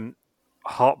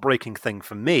 Heartbreaking thing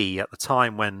for me at the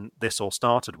time when this all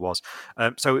started was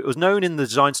so it was known in the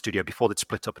design studio before they'd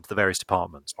split up into the various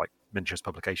departments like miniatures,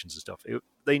 publications and stuff.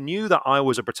 They knew that I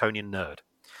was a Bretonnian nerd,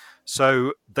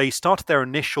 so they started their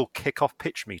initial kick-off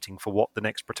pitch meeting for what the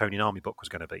next Bretonnian army book was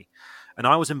going to be, and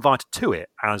I was invited to it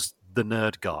as the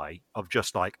nerd guy of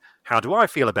just like, how do I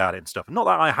feel about it and stuff. And not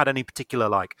that I had any particular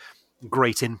like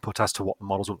great input as to what the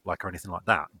models look like or anything like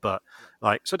that, but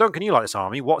like, so Duncan, you like this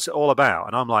army, what's it all about?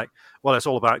 And I'm like, well, it's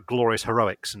all about glorious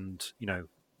heroics and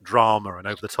drama and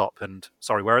over the top, and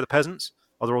sorry, where are the peasants?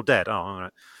 Oh, they're all dead. Oh, all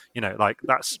right. Like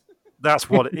that's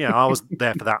what I was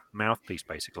there for that mouthpiece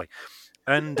basically.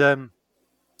 And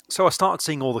so I started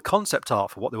seeing all the concept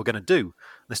art for what they were going to do.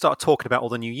 They started talking about all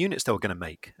the new units they were going to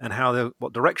make and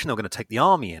what direction they were going to take the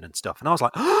army in and stuff, and I was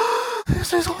like,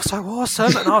 this is also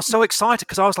awesome. And I was so excited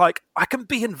because I was like, I can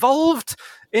be involved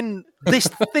in this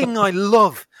thing I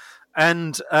love.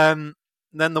 And then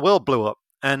the world blew up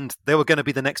and they were going to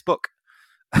be the next book.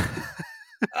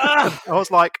 I was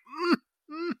like,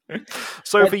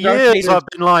 So for years I've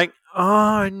been like,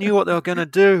 I knew what they were going to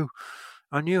do.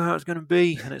 I knew how it was going to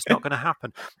be, and it's not going to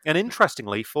happen. And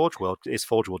interestingly, Forge World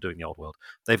doing the old world.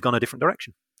 They've gone a different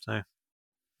direction. So...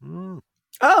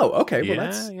 Oh, okay.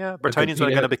 Well, yeah. Bretonnians are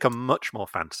going to become much more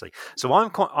fantasy. So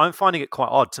I'm finding it quite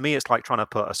odd. To me, it's like trying to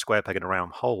put a square peg in a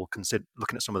round hole,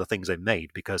 looking at some of the things they've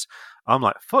made, because I'm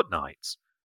like, Foot Knights?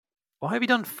 Why have you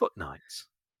done Foot Knights?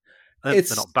 They're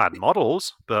not bad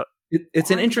models, but...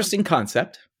 It's an interesting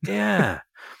concept. Yeah.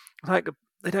 Like,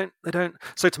 they don't...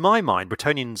 So to my mind,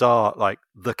 Bretonnians are like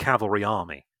the cavalry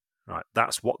army, Right,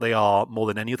 that's what they are more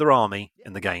than any other army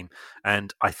in the game.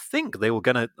 And I think the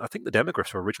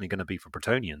demogryphs were originally going to be for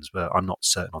Bretonnians, but I'm not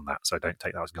certain on that, so don't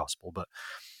take that as gospel. But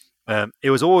it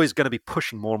was always going to be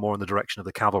pushing more and more in the direction of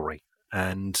the cavalry.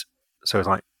 And so it's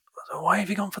like, why have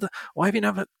you gone for why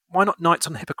not knights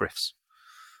on hippogriffs?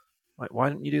 Like, why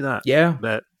didn't you do that? Yeah.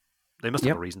 But they must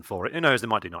have a reason for it. Who knows, they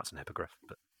might do knights on hippogriff,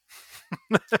 but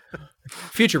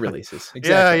future releases.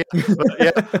 Exactly.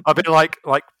 Yeah. I've been like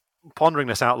pondering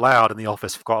this out loud in the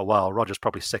office for quite a while. Roger's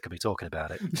probably sick of me talking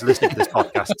about it. He's listening to this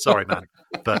podcast. Sorry, man.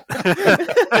 But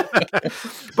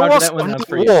what's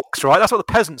walks, right? That's what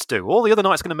the peasants do. All the other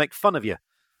knights are going to make fun of you.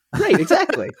 Right,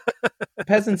 exactly. The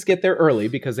peasants get there early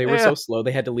because they were so slow.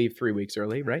 They had to leave 3 weeks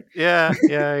early, right? Yeah.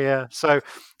 So,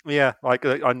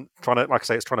 I'm trying to, like I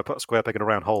say, it's trying to put a square peg in a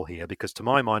round hole here because, to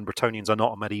my mind, Bretonnians are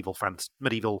not a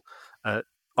medieval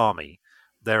army.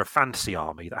 They're a fantasy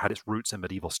army that had its roots in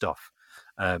medieval stuff,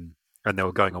 and they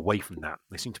were going away from that.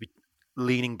 They seem to be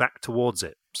leaning back towards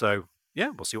it. So, yeah,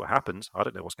 we'll see what happens. I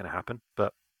don't know what's going to happen,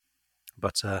 but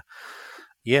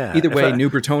yeah. Either way, new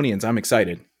Bretonnians, I'm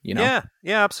excited. Yeah,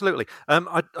 absolutely.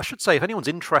 I should say, if anyone's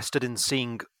interested in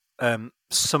seeing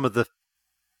some of the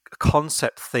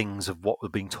concept things of what were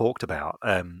being talked about,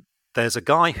 there's a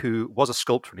guy who was a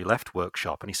sculptor and he left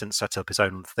workshop and he since set up his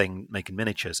own thing making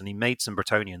miniatures, and he made some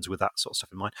Bretonnians with that sort of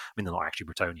stuff in mind. I mean, they're not actually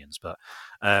Bretonnians, but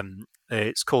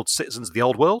it's called Citizens of the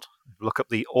Old World. Look up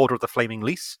the Order of the Flaming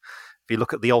Lease. If you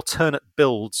look at the alternate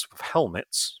builds of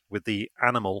helmets with the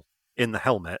animal in the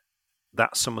helmet,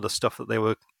 that's some of the stuff that they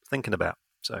were thinking about.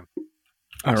 So,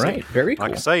 all right, very cool.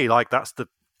 Like I say,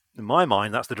 in my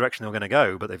mind, that's the direction they were going to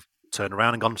go, but they've turned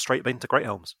around and gone straight into Great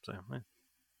Helms.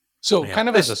 So, kind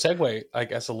of as a segue, I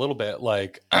guess a little bit,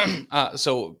 like,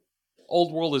 so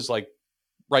Old World is like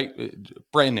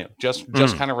brand new, just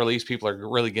kind of released. People are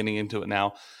really getting into it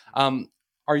now.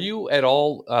 Are you at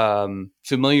all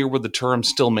familiar with the term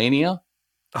Stillmania?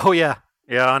 Oh yeah,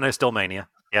 I know Stillmania.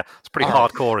 Yeah, it's pretty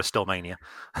hardcore as Stillmania.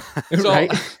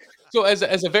 Right. So as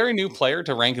a very new player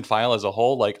to rank and file as a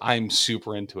whole, like, I'm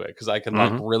super into it because I can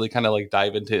like really kind of like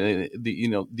dive into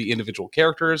the individual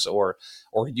characters or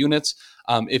units.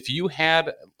 If you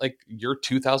had like your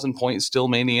 2,000 point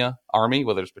Stillmania army,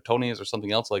 whether it's Bretonnians or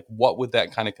something else, like what would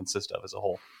that kind of consist of as a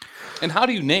whole? And how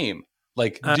do you name?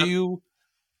 Like, do you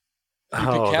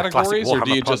pick categories, or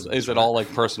do you just is it all like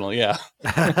personal? Yeah.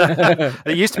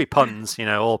 It used to be puns,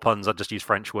 all puns. I'd just use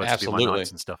French words to be my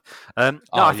knights and stuff.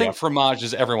 I think fromage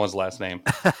is everyone's last name.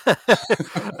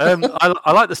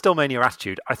 I like the Stillmania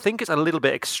attitude. I think it's a little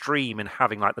bit extreme in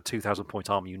having like the 2,000 point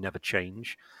army you never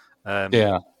change.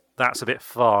 That's a bit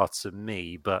far to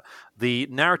me, but the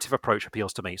narrative approach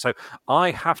appeals to me. So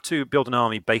I have to build an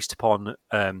army based upon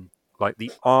like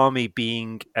the army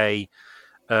being a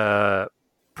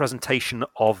presentation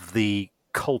of the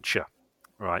culture,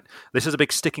 right? This is a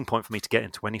big sticking point for me to get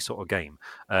into any sort of game.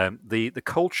 The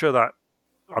culture that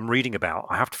I'm reading about,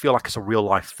 I have to feel like it's a real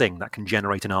life thing that can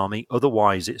generate an army.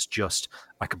 Otherwise, it's just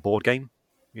like a board game.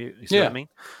 You see what I mean?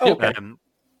 Okay.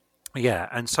 Yeah,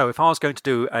 and so if I was going to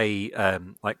do if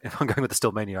I'm going with the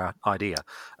Stillmania idea,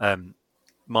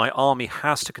 my army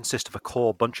has to consist of a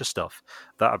core bunch of stuff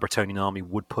that a Bretonnian army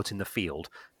would put in the field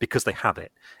because they have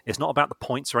it. It's not about the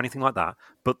points or anything like that,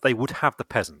 but they would have the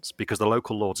peasants because the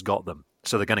local lords got them,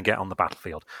 so they're going to get on the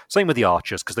battlefield. Same with the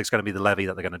archers, because there's going to be the levy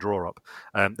that they're going to draw up.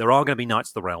 There are going to be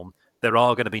knights of the realm. There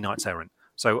are going to be knights errant.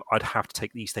 So I'd have to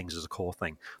take these things as a core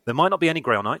thing. There might not be any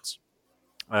Grail Knights.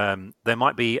 There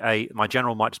might be my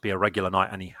general might just be a regular knight,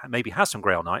 and he maybe has some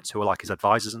Grail Knights who are like his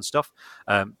advisors and stuff.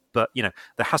 But there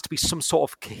has to be some sort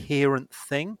of coherent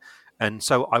thing, and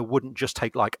so I wouldn't just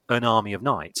take like an army of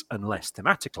knights unless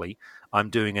thematically I'm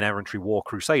doing an errantry war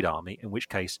crusade army, in which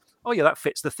case, that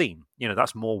fits the theme.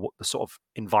 That's more what the sort of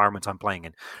environment I'm playing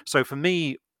in. So for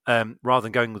me, rather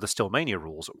than going with the Stillmania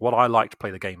rules, what I like to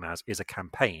play the game as is a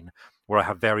campaign where I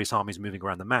have various armies moving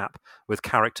around the map with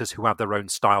characters who have their own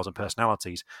styles and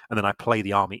personalities, and then I play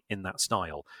the army in that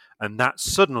style. And that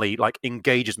suddenly like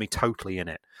engages me totally in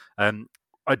it.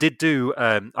 I did do,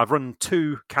 I've run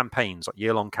 2 campaigns, like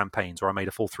year-long campaigns, where I made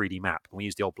a full 3D map, and we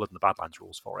used the Old Blood and the Badlands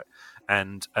rules for it.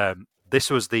 And this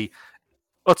was the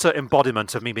utter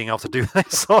embodiment of me being able to do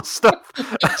this sort of stuff.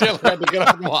 Taylor had to get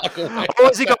up and walk away. Oh,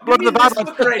 has he got Blood in the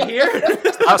Badlands? Right here?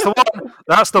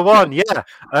 That's the one,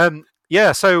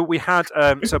 yeah. So we had,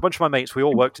 so a bunch of my mates, we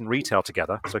all worked in retail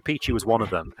together. So Peachy was one of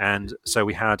them. And so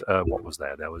we had, what was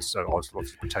there? There was lots of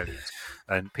Bretonnians.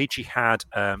 And Peachy had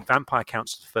Vampire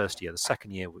Council the first year. The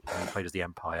second year, we played as the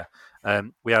Empire.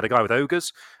 We had a guy with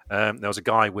ogres. There was a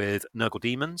guy with Nurgle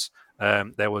demons.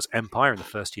 There was Empire in the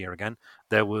first year again.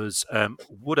 There was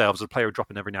Wood Elves, a player would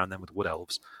drop in every now and then with Wood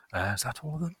Elves. Is that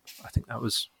all of them? I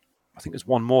think there's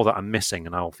one more that I'm missing,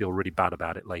 and I'll feel really bad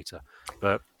about it later.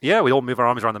 But yeah, we all move our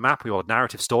armies around the map. We all had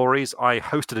narrative stories. I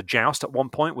hosted a joust at one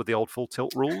point with the old full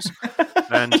tilt rules,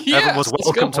 and everyone was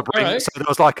welcome to bring. Right. So there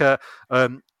was like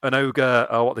an ogre,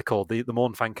 what they called the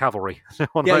Mornfang Cavalry.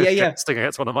 One of those jousting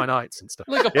against one of my knights and stuff.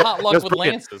 Like a potluck with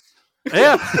lances.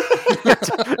 Yeah, he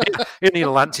didn't need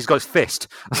a lance. He's got his fist,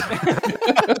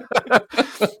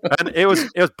 and it was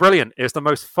brilliant. It was the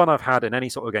most fun I've had in any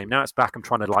sort of game. Now it's back. I'm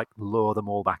trying to like lure them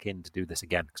all back in to do this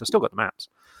again because I've still got the maps.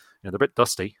 They're a bit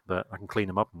dusty, but I can clean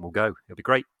them up and we'll go. It'll be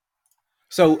great.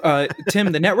 So, Tim,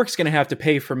 the network's going to have to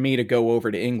pay for me to go over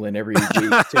to England every week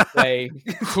to play.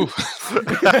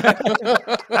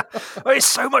 It's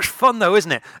so much fun, though,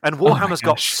 isn't it? And Warhammer's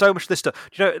got so much of this stuff.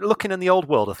 Looking in the old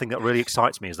world, the thing that really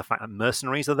excites me is the fact that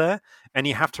mercenaries are there, and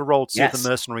you have to roll to see if the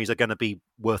mercenaries are going to be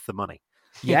worth the money.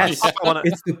 Yes,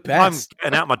 it's the best.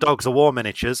 I'm getting out my Dogs of War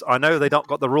miniatures. I know they don't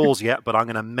got the rules yet, but I'm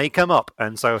going to make them up.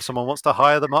 And so if someone wants to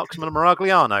hire the Marksman of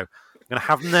Miragliano, I'm going to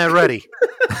have them there ready.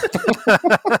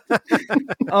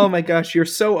 Oh my gosh, you're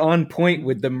so on point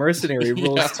with the mercenary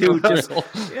rules too.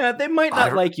 They might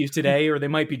not like you today, or they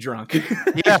might be drunk.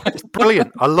 Yeah, it's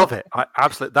brilliant. I love it.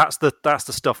 Absolutely. That's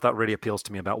the stuff that really appeals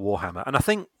to me about Warhammer. And I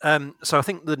think I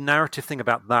think the narrative thing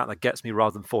about that gets me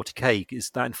rather than 40k is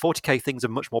that in 40k things are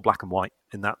much more black and white.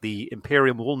 In that the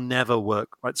Imperium will never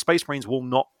work. Like Space Marines will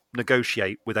not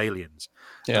negotiate with aliens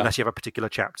unless you have a particular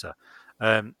chapter.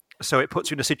 So it puts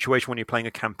you in a situation when you're playing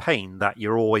a campaign that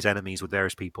you're always enemies with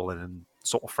various people and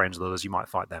sort of friends with others. You might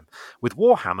fight them. With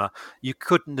Warhammer, you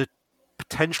could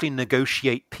potentially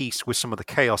negotiate peace with some of the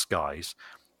Chaos guys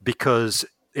because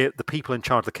the people in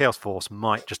charge of the Chaos Force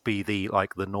might just be the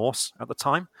Norse at the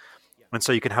time. And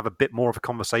so you can have a bit more of a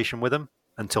conversation with them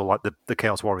until the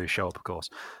Chaos Warriors show up, of course.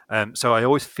 So I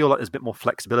always feel like there's a bit more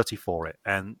flexibility for it.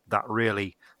 And that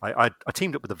really... I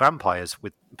teamed up with the Vampires,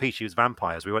 with Peachy's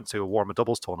Vampires. We went to a Warhammer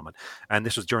Doubles tournament, and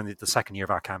this was during the second year of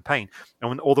our campaign. And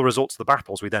when all the results of the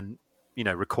battles, we then,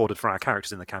 recorded for our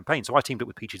characters in the campaign. So I teamed up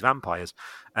with Peachy's Vampires,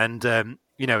 and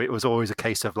it was always a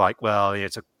case of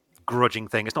it's a grudging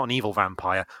thing. It's not an evil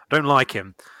vampire. I don't like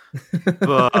him,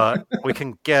 but we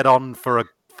can get on for a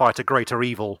fight a greater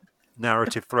evil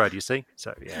narrative thread. You see?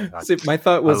 So yeah. My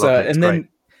thought was,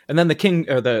 And then the king,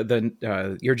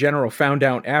 or your general found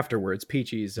out afterwards,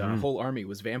 Peachy's whole army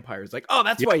was vampires. Like, oh,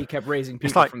 that's why you kept raising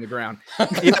people from the ground.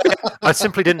 I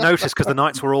simply didn't notice because the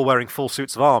knights were all wearing full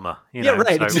suits of armor. Yeah,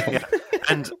 right. So, exactly.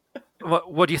 And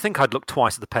what do you think? I'd look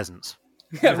twice at the peasants.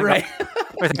 Yeah, right.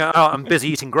 I think, I'm busy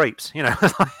eating grapes,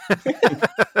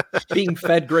 Being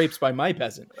fed grapes by my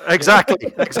peasant.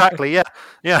 Exactly.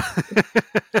 Yeah.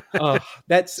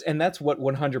 That's what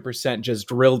 100% just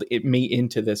drilled me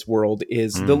into this world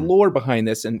is the lore behind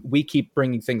this. And we keep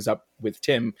bringing things up with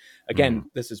Tim. Again,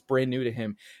 this is brand new to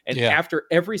him. And after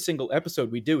every single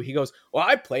episode we do, he goes, well,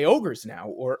 I play ogres now,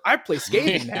 or I play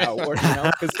skating now, or,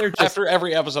 because they're just... After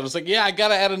every episode, it's like, I got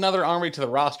to add another army to the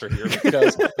roster here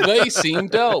because they seem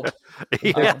dope.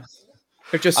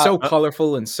 They're just so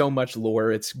colorful and so much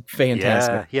lore. It's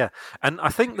fantastic. Yeah. And I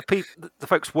think the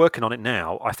folks working on it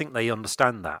now, I think they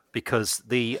understand that because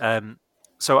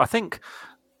so I think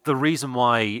the reason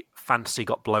why fantasy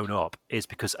got blown up is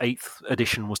because 8th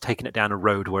edition was taking it down a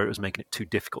road where it was making it too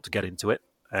difficult to get into it.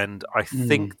 And I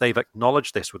think they've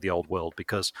acknowledged this with the old world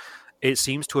because it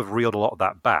seems to have reeled a lot of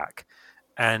that back.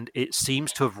 And it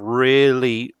seems to have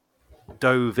really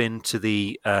dove into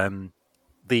the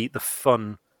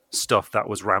fun stuff that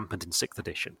was rampant in 6th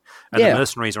edition. And the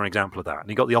mercenaries are an example of that. And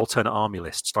you got the alternate army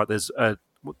lists. Like there's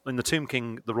in the Tomb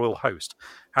King, the Royal Host,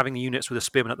 having the units with a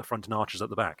spearman at the front and archers at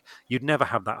the back. You'd never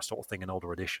have that sort of thing in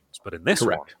older editions. But in this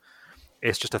one,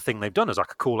 it's just a thing they've done as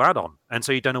like a cool add-on. And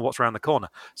so you don't know what's around the corner.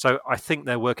 So I think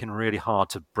they're working really hard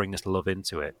to bring this love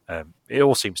into it. It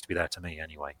all seems to be there to me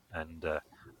anyway. And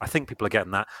I think people are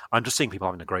getting that. I'm just seeing people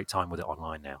having a great time with it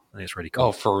online now. And it's really cool.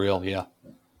 Oh, for real, yeah.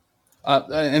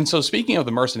 And so speaking of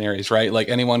the mercenaries, right, like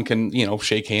anyone can,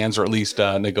 shake hands or at least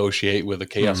negotiate with a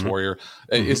Chaos Warrior.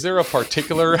 Is there a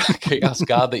particular Chaos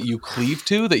God that you cleave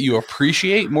to, that you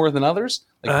appreciate more than others?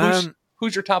 Like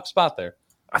who's your top spot there?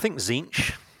 I think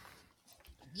Tzeentch.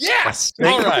 Yes!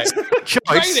 All right.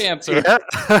 Great answer.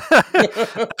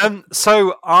 Yeah.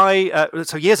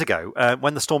 So years ago,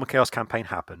 when the Storm of Chaos campaign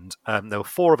happened, there were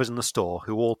 4 of us in the store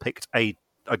who all picked a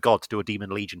god to do a Demon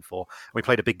Legion for. And we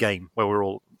played a big game where we were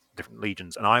all different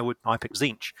legions, and I picked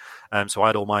Tzeentch. So I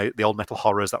had all the old metal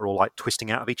horrors that were all like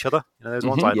twisting out of each other. Those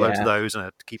ones. I had loads of those, and I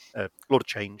had to keep a lot of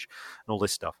change and all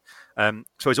this stuff.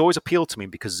 So it's always appealed to me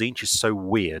because Tzeentch is so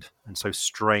weird and so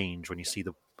strange when you see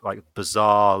the like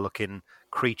bizarre looking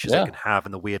creatures it can have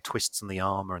and the weird twists in the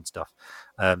armor and stuff.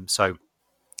 So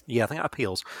yeah, I think that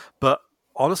appeals. But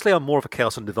honestly, I'm more of a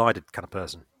Chaos Undivided kind of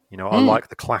person. I like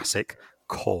the classic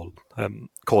core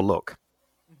look.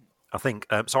 I think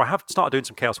so. I have started doing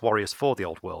some Chaos Warriors for the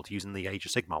old world using the Age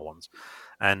of Sigmar ones,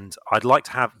 and I'd like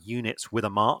to have units with a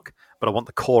mark, but I want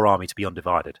the core army to be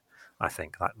undivided. I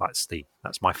think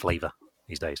that's my flavour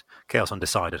these days. Chaos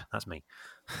Undecided, that's me.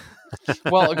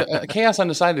 Well, Chaos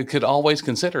Undecided could always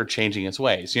consider changing its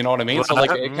ways. You know what I mean? So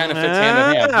like it kind of fits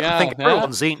hand in hand. I think it's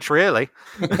on Tzeentch, really.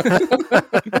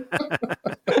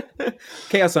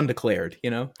 Chaos Undeclared,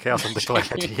 Chaos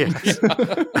Undeclared, yes.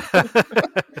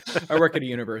 I work at a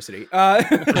university.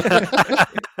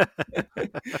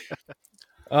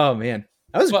 Oh, man.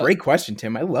 That was a great question,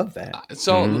 Tim. I love that.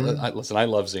 So, listen, I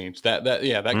love Tzeentch. That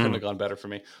couldn't have gone better for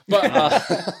me. But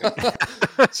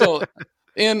so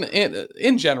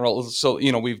in general, so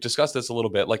we've discussed this a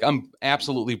little bit. Like, I'm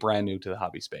absolutely brand new to the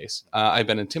hobby space. I've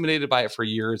been intimidated by it for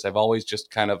years. I've always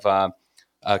just kind of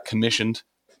commissioned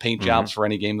paint jobs for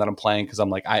any game that I'm playing because I'm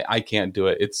like, I can't do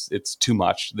it. It's too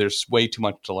much. There's way too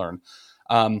much to learn.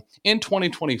 In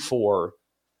 2024,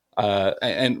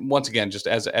 and once again, just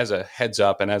as a heads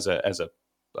up and as a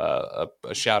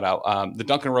shout out, the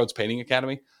Duncan Rhodes Painting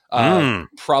Academy,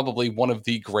 probably one of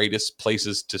the greatest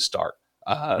places to start.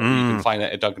 You can find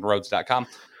it at duncanrhodes.com,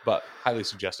 but highly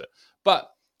suggest it.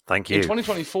 But thank you. In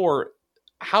 2024,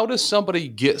 how does somebody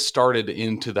get started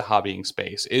into the hobbying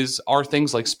space? Are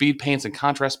things like speed paints and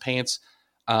contrast paints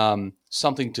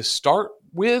something to start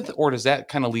with, or does that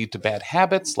kind of lead to bad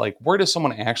habits? Like, where does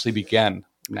someone actually begin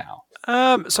now?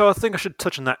 So I think I should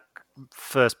touch on that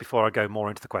first before I go more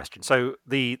into the question. So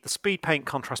the speed paint,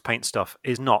 contrast paint stuff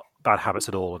is not bad habits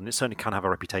at all, and it certainly can have a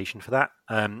reputation for that.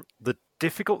 The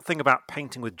difficult thing about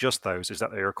painting with just those is that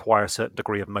they require a certain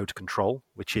degree of motor control,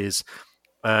 which is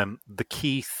the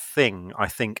key thing, I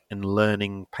think, in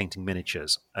learning painting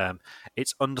miniatures.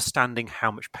 It's understanding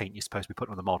how much paint you're supposed to be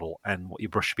putting on the model and what your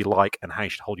brush should be like and how you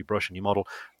should hold your brush and your model.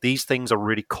 These things are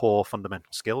really core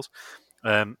fundamental skills.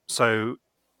 So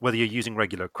whether you're using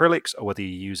regular acrylics or whether you're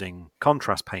using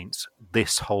contrast paints,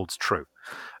 this holds true.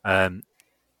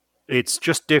 It's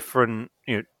just different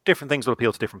things will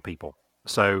appeal to different people.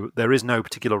 So there is no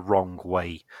particular wrong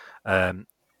way.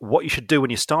 What you should do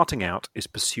when you're starting out is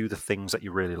pursue the things that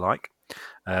you really like.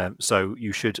 So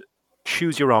you should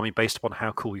choose your army based upon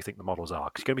how cool you think the models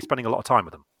are, because you're going to be spending a lot of time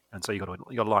with them, and so you got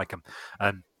to like them.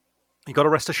 You got to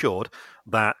rest assured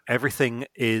that everything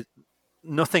is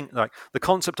nothing like the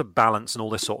concept of balance and all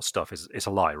this sort of stuff is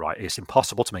a lie, right? It's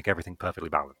impossible to make everything perfectly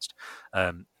balanced,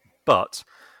 but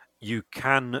you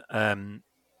can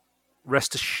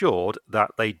rest assured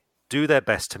that they do their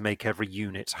best to make every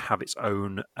unit have its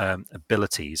own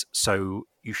abilities. So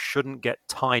you shouldn't get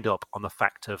tied up on the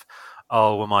fact of,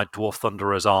 my Dwarf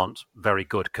Thunderers aren't very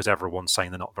good because everyone's saying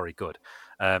they're not very good.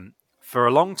 For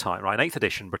a long time, right, in 8th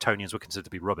edition, Bretonians were considered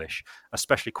to be rubbish,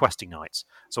 especially questing knights.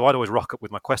 So I'd always rock up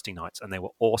with my questing knights, and they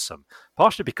were awesome,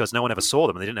 partially because no one ever saw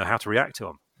them and they didn't know how to react to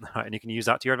them. Right? And you can use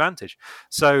that to your advantage.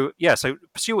 So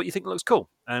pursue what you think looks cool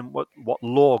and what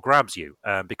lore grabs you,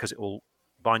 because it will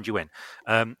bind you in.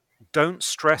 Don't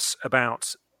stress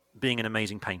about being an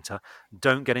amazing painter.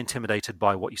 Don't get intimidated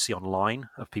by what you see online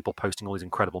of people posting all these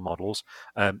incredible models.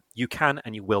 You can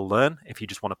and you will learn if you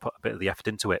just want to put a bit of the effort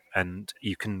into it, and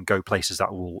you can go places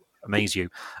that will amaze you.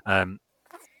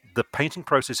 The painting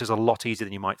process is a lot easier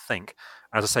than you might think.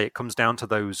 As I say, it comes down to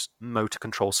those motor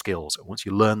control skills. Once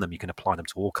you learn them, you can apply them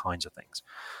to all kinds of things.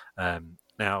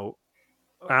 Now,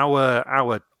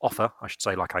 our offer, I should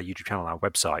say, like our YouTube channel, our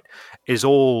website, is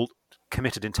all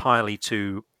committed entirely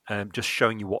to just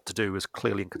showing you what to do as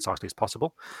clearly and concisely as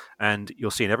possible. And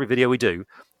you'll see in every video we do,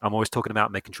 I'm always talking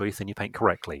about making sure you thin your paint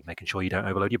correctly, making sure you don't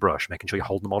overload your brush, making sure you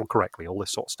hold the model correctly, all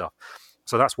this sort of stuff.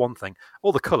 So that's one thing.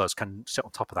 All the colours can sit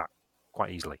on top of that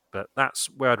quite easily, but that's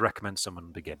where I'd recommend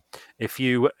someone begin. If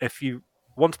you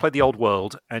want to play the old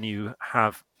world and you've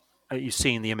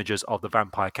seen the images of the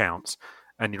vampire counts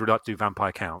and you'd really like to do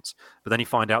vampire counts, but then you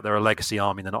find out they're a legacy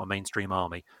army and they're not a mainstream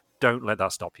army, don't let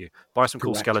that stop you. Buy some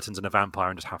cool skeletons and a vampire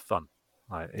and just have fun.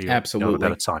 Absolutely. A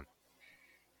better time.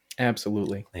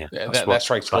 Absolutely. Yeah, that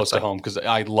strikes close to home because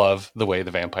I love the way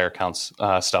the vampire counts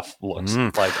stuff looks.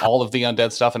 Like all of the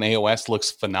undead stuff in AOS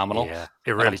looks phenomenal. Yeah,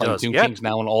 it really does. Doom Kings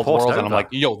now in Old World, and I'm like,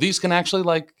 these can actually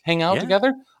like hang out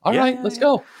together. All right, let's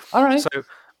go. All right. So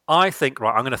I think,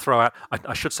 right, I'm going to throw out,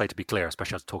 I should say, to be clear,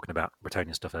 especially I was talking about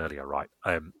Bretonnian stuff earlier, right?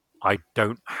 I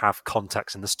don't have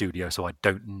contacts in the studio, so I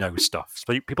don't know stuff.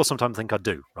 So people sometimes think I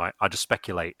do, right? I just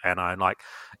speculate, and I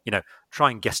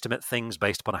try and guesstimate things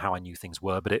based upon how I knew things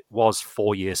were, but it was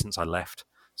 4 years since I left,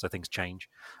 so things change.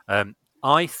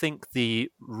 I think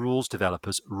the rules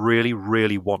developers really,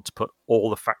 really want to put all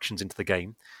the factions into the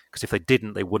game, because if they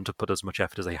didn't, they wouldn't have put as much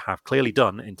effort as they have clearly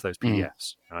done into those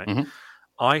PDFs, right?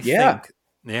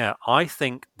 I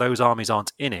think those armies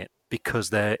aren't in it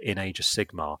because they're in Age of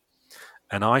Sigmar.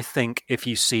 And I think if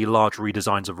you see large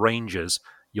redesigns of Rangers,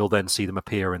 you'll then see them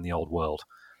appear in the old world.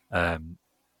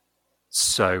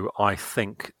 So I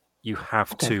think you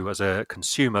have to, as a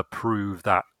consumer, prove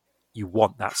that you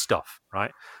want that stuff,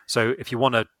 right? So if you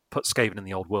want to put Skaven in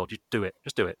the old world, you do it.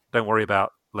 Just do it. Don't worry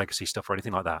about legacy stuff or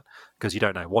anything like that, because you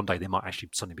don't know. One day they might actually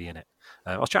suddenly be in it.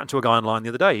 I was chatting to a guy online the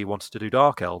other day who wanted to do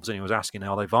Dark Elves, and he was asking,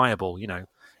 are they viable,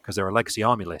 because they're a legacy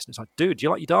army list. And it's like, dude, do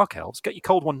you like your Dark Elves? Get your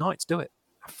Cold One Knights, do it.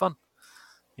 Have fun.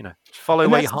 Follow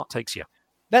where your heart takes you.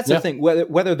 That's the thing,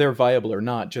 whether they're viable or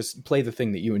not, just play the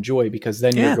thing that you enjoy, because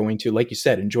then you're going to, like you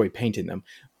said, enjoy painting them.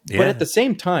 Yeah. But at the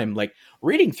same time, like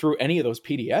reading through any of those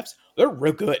PDFs, they're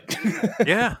real good.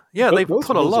 Yeah. They've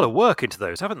put a lot of work into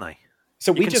those, haven't they?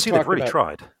 So we just they've really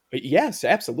tried. Yes,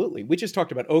 absolutely. We just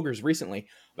talked about ogres recently.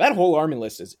 That whole army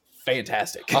list is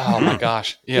fantastic. Oh my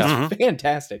gosh, yeah, it's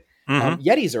fantastic.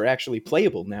 Yetis are actually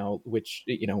playable now, which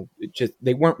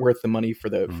they weren't worth the money for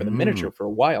the miniature for a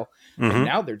while, and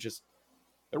now they're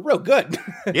real good.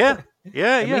 Yeah.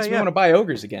 It makes me want to buy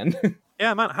ogres again.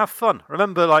 Yeah, man, have fun.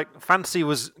 Remember, Fantasy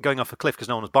was going off a cliff because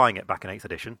no one was buying it back in 8th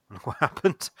edition. What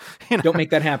happened? Don't make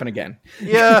that happen again.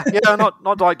 Yeah,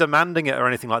 not like demanding it or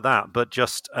anything like that, but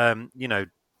just follow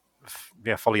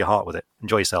your heart with it.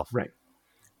 Enjoy yourself. Right,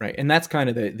 and that's kind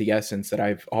of the essence that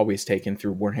I've always taken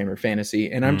through Warhammer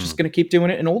Fantasy, and I'm just going to keep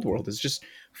doing it in Old World. Is just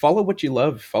follow what you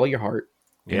love, follow your heart.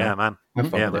 Man. Have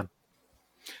fun with it.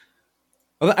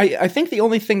 Well, I think the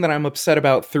only thing that I'm upset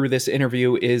about through this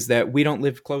interview is that we don't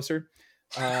live closer.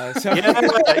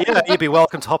 You'd be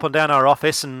welcome to hop on down our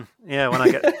office, and when I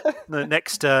get the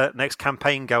next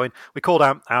campaign going, we called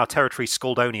our territory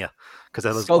Skuldonia, because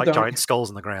there's giant skulls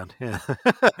in the ground. Yeah,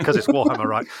 because it's Warhammer,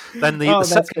 right? Then the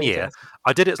second year,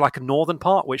 I did it as a northern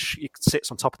part, which sits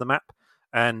on top of the map,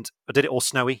 and I did it all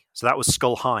snowy, so that was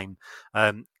Skullheim.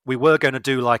 We were going to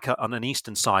do on an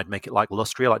eastern side, make it like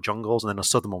Lustria, like jungles, and then the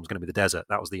southern one was going to be the desert.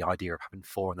 That was the idea of having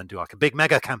 4, and then do a big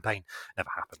mega campaign. Never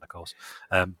happened, of course,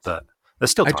 but there's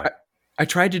still time. I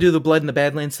tried to do the Blood in the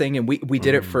Badlands thing, and we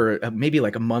did it for maybe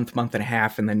a month and a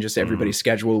half, and then just everybody's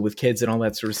schedule with kids and all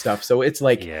that sort of stuff. So it's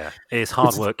it's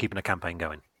hard work keeping a campaign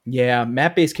going. Yeah,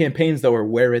 map-based campaigns, though, are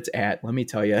where it's at, let me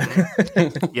tell you.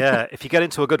 Yeah, if you get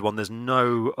into a good one, there's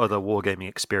no other wargaming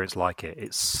experience like it.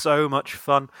 It's so much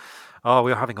fun. Oh,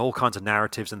 we were having all kinds of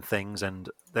narratives and things, and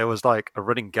there was a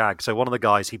running gag. So one of the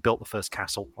guys, he built the first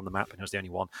castle on the map, and he was the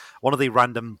only one. One of the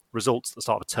random results at the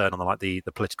start of a turn on the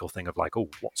political thing of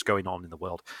what's going on in the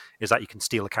world is that you can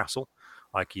steal a castle.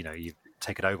 You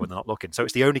take it over when they're not looking. So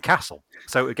it's the only castle.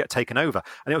 So it would get taken over.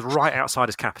 And it was right outside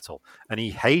his capital. And he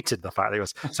hated the fact that it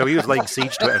was... So he was laying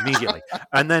siege to it immediately.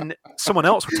 And then someone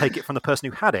else would take it from the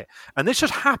person who had it. And this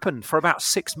just happened for about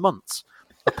 6 months.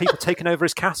 Of people taking over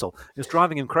his castle. It was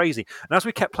driving him crazy. And as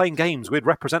we kept playing games, we'd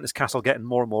represent this castle getting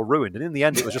more and more ruined. And in the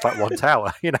end, it was just one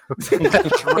tower,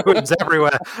 ruins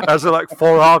everywhere. As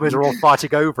 4 armies are all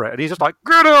fighting over it. And he's just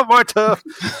get off my turf.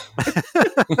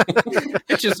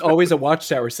 It's just always a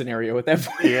watchtower scenario at that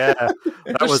point. Yeah.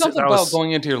 There's something about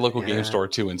going into your local game store,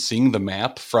 too, and seeing the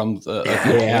map from the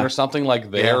game or something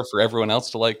for everyone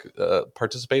else to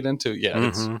participate into.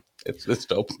 Yeah, it's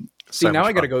dope. See, now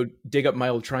I got to go dig up my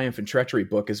old Triumph and Treachery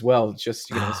book as well. Just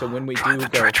so when we do go,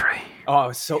 Treachery.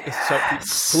 Oh, so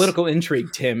political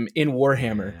intrigue, Tim, in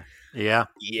Warhammer. Yeah,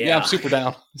 I'm super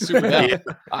down.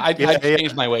 I'd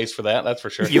change my ways for that. That's for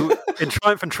sure. In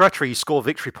Triumph and Treachery, you score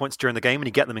victory points during the game, and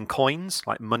you get them in coins,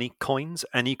 like money coins,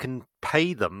 and you can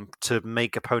pay them to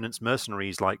make opponents'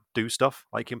 mercenaries do stuff.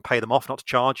 You can pay them off not to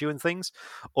charge you and things,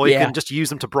 or you can just use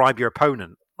them to bribe your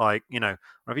opponent. Or if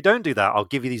you don't do that, I'll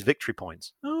give you these victory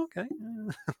points. Oh, okay.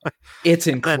 It's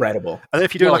incredible. And then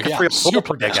if you do a 3 or 4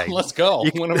 player game, let's go.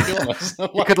 When are we doing this?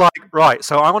 You could right,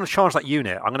 so I want to charge that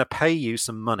unit. I'm going to pay you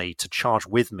some money to charge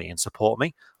with me and support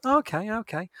me. Okay. And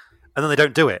then they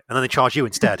don't do it, and then they charge you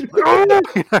instead.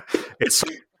 It's so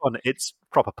fun. It's a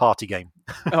proper party game.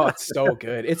 Oh, it's so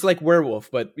good. It's like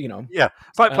Werewolf, but Yeah,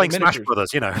 it's like playing Smash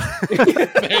Brothers.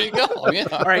 There you go. Yeah.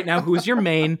 All right, now who's your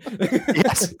main?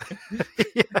 Yes.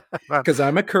 Because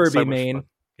I'm a Kirby main.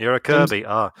 You're a Kirby.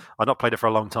 I've not played it for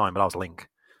a long time, but I was Link.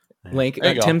 Link.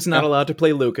 Tim's not allowed to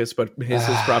play Lucas, but his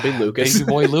is probably Lucas.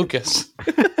 Baby boy Lucas.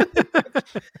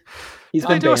 He's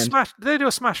been banned. Did they do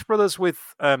a Smash Brothers with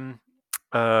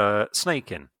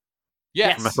Snake in?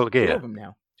 Yes. Metal Gear. Two of them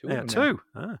now. Two.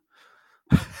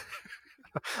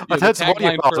 I've heard some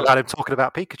audio files about him talking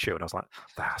about Pikachu, and I was like,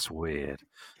 that's weird.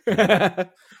 This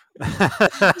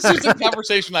is a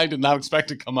conversation I did not expect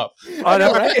to come up. I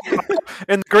know, right?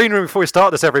 In the green room before we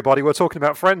start this, everybody, we're talking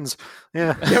about Friends.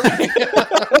 Yeah.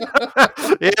 I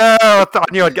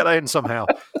knew I'd get that in somehow.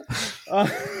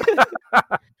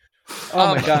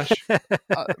 Oh my gosh.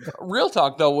 Real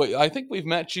talk, though, I think we've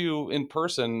met you in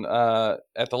person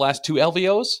at the last 2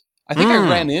 LVOs. I think I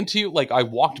ran into you, like I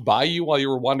walked by you while you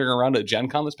were wandering around at Gen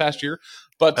Con this past year.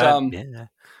 But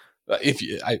if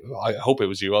you, I hope it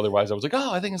was you. Otherwise, I was like,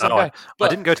 I think it's that guy. I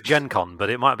didn't go to Gen Con, but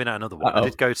it might have been at another one. I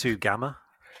did go to Gamma.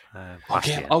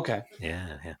 Okay.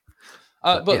 Yeah.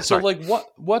 But so, like,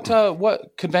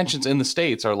 what conventions in the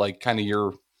States are like kind of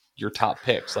your top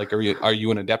picks? Like, are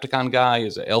you an Adepticon guy?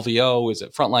 Is it LVO? Is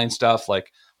it Frontline stuff?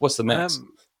 Like, what's the mix?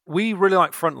 We really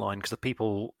like Frontline because the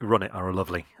people who run it are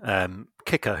lovely.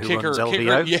 Kicker, who runs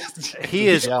LVO, he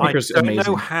is. I don't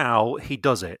know how he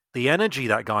does it. The energy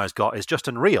that guy's got is just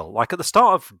unreal. Like at the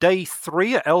start of day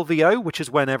 3 at LVO, which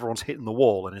is when everyone's hitting the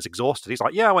wall and is exhausted, he's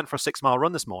like, I went for a 6-mile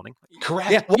run this morning.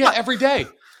 Correct. Yeah, every day.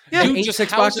 Yeah, dude just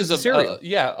 6 boxes of cereal.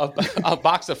 A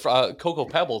box of Cocoa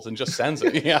Pebbles and just sends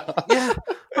it. Yeah.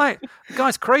 Right. The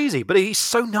guy's crazy, but he's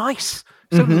so nice.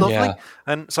 So lovely. Yeah.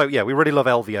 And so, we really love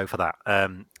LVO for that.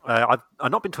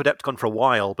 I've not been to Adepticon for a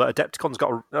while, but Adepticon's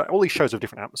got all these shows of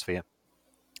different atmosphere.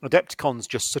 Adepticon's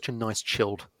just such a nice,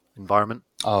 chilled environment.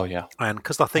 Oh, yeah. And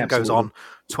because the thing goes on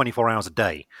 24 hours a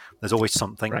day, there's always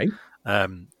something. Right.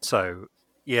 So,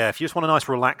 if you just want a nice,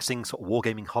 relaxing sort of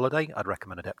wargaming holiday, I'd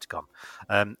recommend Adepticon.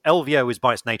 LVO is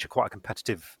by its nature quite a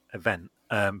competitive event,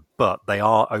 but they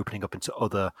are opening up into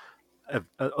other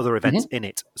events in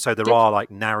it. So there are like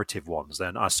narrative ones.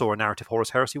 Then I saw a narrative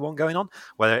Horus Heresy one going on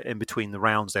where in between the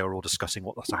rounds they were all discussing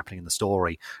what was happening in the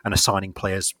story and assigning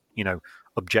players,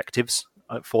 objectives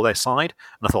for their side.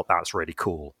 And I thought that's really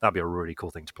cool. That'd be a really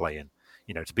cool thing to play in.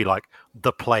 To be like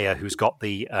the player who's got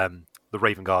the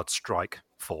Raven Guard strike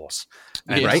force.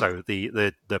 And so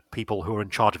the people who are in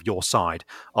charge of your side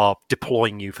are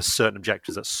deploying you for certain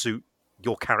objectives that suit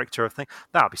your character of thing.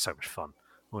 That would be so much fun,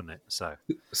 wouldn't it? So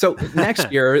next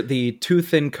year, the Two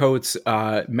Thin Coats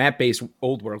map-based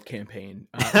Old World campaign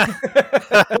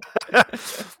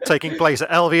taking place at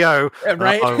LVO,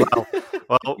 right?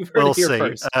 We'll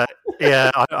see.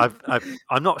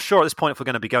 I'm not sure at this point if we're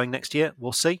going to be going next year.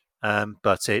 We'll see.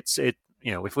 But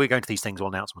if we're going to these things, we'll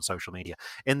announce them on social media.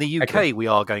 In the UK, we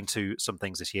are going to some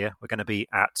things this year. We're going to be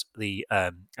at the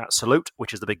at Salute,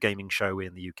 which is the big gaming show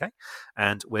in the UK,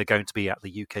 and we're going to be at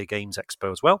the UK Games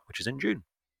Expo as well, which is in June.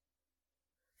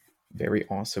 Very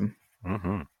awesome.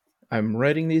 Mm-hmm. I'm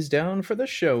writing these down for the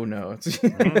show notes.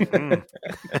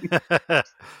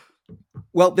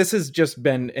 Well, this has just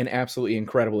been an absolutely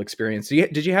incredible experience.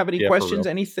 Did you have any questions?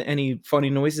 Any funny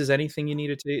noises? Anything you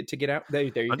needed to get out? There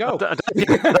you go.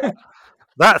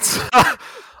 That's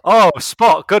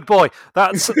Spot, good boy.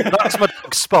 That's my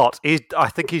dog Spot. I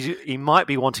think he might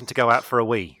be wanting to go out for a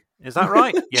wee. Is that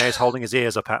right? Yeah, he's holding his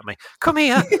ears up at me. Come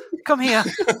here.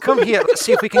 Let's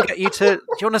see if we can get you to. Do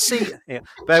you want to see? Yeah,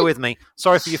 bear with me.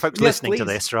 Sorry for you folks listening to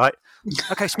this. Right?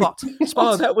 Okay, Spot.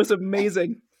 Oh, that was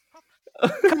amazing.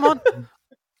 Come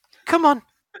on.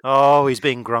 Oh, he's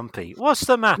being grumpy. What's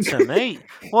the matter, mate?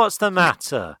 What's the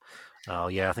matter? Oh,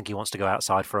 yeah, I think he wants to go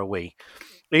outside for a wee.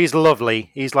 He's lovely.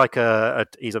 He's like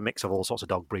he's a mix of all sorts of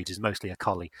dog breeds. He's mostly a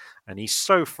collie, and he's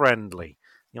so friendly,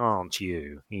 aren't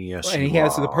you? Yes, and he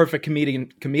has the perfect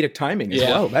comedic timing as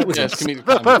well. That was comedic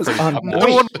timing. No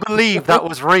one would believe that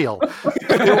was real.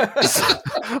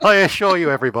 I assure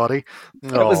you, everybody.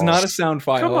 That was not a sound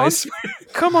file.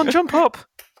 Come on, jump up.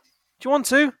 Do you want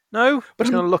to? No? But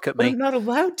he's going to look at me. I'm not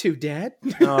allowed to, Dad.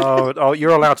 Oh,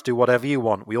 you're allowed to do whatever you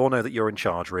want. We all know that you're in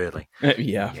charge, really.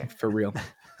 Yeah, for real.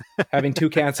 Having 2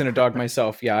 cats and a dog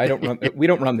myself, we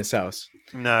don't run this house.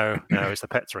 No, it's the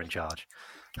pets are in charge.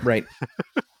 Right.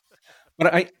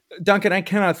 But Duncan, I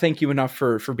cannot thank you enough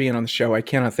for being on the show. I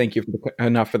cannot thank you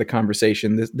enough for the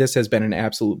conversation. This has been an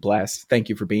absolute blast. Thank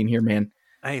you for being here, man.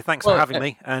 Hey, thanks for having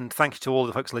me. And thank you to all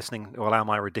the folks listening who allow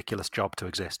my ridiculous job to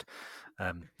exist.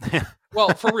 Well,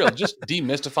 for real, just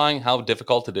demystifying how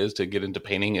difficult it is to get into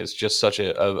painting is just such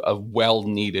a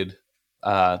well-needed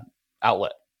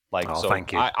outlet.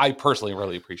 Thank you. I personally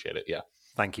really appreciate it. Yeah.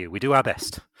 Thank you. We do our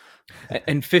best.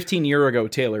 And 15 years ago,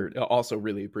 Taylor also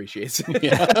really appreciates it.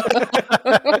 Yeah.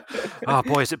 Oh,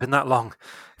 boy, has it been that long?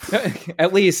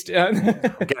 At least. I'm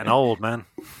getting old, man.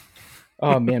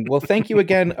 Oh man. Well, thank you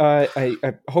again. I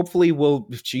hopefully will.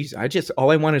 Geez,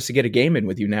 all I want is to get a game in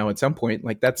with you now at some point.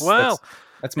 Like that's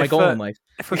my goal in life.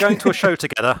 If we're going to a show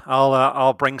together,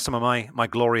 I'll bring some of my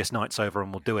glorious knights over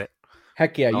and we'll do it.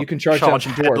 Heck yeah, you can charge down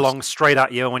some dwarves. Headlong straight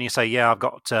at you, and when you say, "Yeah, I've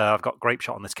got grape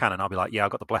shot on this cannon," I'll be like, "Yeah,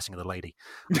 I've got the blessing of the lady."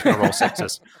 It's going to roll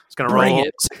sixes. It's going to roll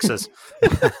sixes.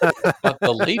 But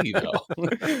the lady, though.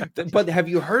 But have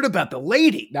you heard about the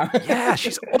lady? Yeah,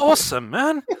 she's awesome,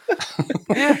 man.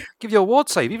 Yeah, give you a ward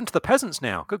save even to the peasants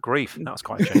now. Good grief, that was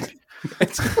quite a change.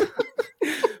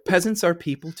 Peasants are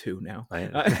people too now.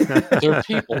 They're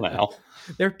people now.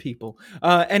 They're people.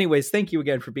 Anyways, thank you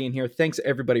again for being here. Thanks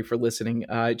everybody for listening.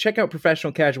 Check out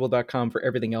professionalcasual.com for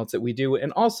everything else that we do,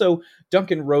 and also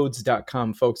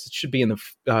DuncanRhodes.com, folks. It should be in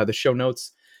the show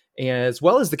notes, as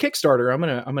well as the Kickstarter.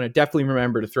 I'm gonna definitely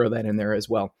remember to throw that in there as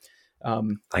well.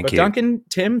 Thank you, Duncan,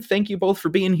 Tim. Thank you both for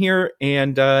being here,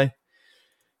 and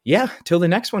till the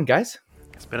next one, guys.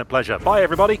 It's been a pleasure. Bye,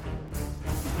 everybody.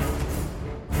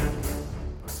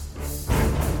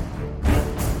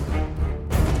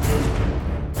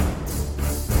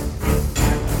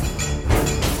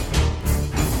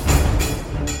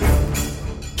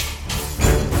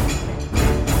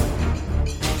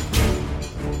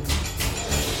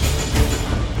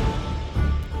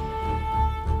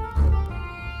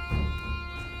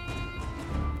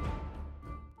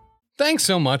 Thanks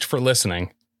so much for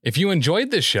listening. If you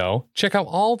enjoyed this show, check out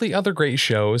all the other great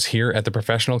shows here at the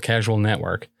Professional Casual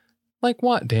Network. Like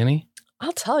what, Danny?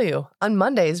 I'll tell you. On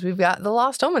Mondays, we've got the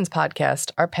Lost Omens podcast,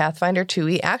 our Pathfinder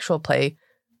 2e actual play,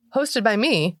 hosted by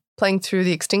me, playing through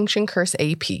the Extinction Curse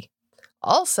AP.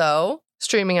 Also,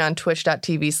 streaming on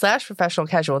twitch.tv/Professional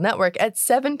Casual Network at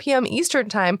 7 p.m. Eastern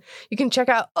Time, you can check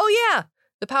out,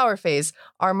 the Power Phase,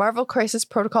 our Marvel Crisis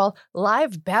Protocol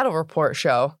live battle report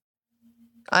show.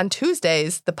 On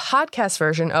Tuesdays, the podcast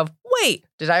version of Wait,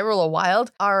 Did I Roll a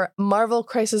Wild? Our Marvel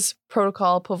Crisis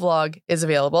Protocol vlog is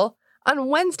available. On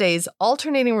Wednesdays,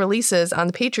 alternating releases on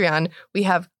the Patreon, we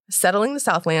have Settling the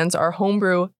Southlands, our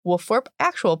homebrew Wolfthorpe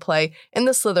actual play, and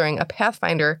The Slithering, a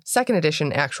Pathfinder 2nd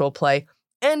edition actual play.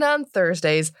 And on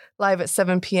Thursdays, live at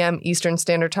 7 p.m. Eastern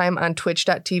Standard Time on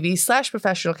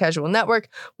twitch.tv/Professional Casual Network,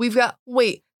 we've got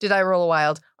Wait, Did I Roll a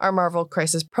Wild? Our Marvel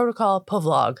Crisis Protocol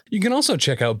vlog. You can also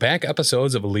check out back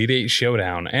episodes of Elite 8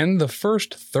 Showdown and the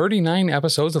first 39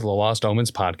 episodes of the Lost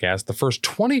Omens podcast, the first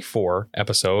 24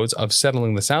 episodes of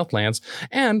Settling the Southlands,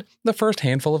 and the first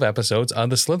handful of episodes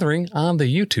of The Slithering on the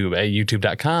YouTube at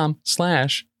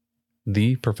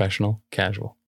youtube.com/TheProfessionalCasual.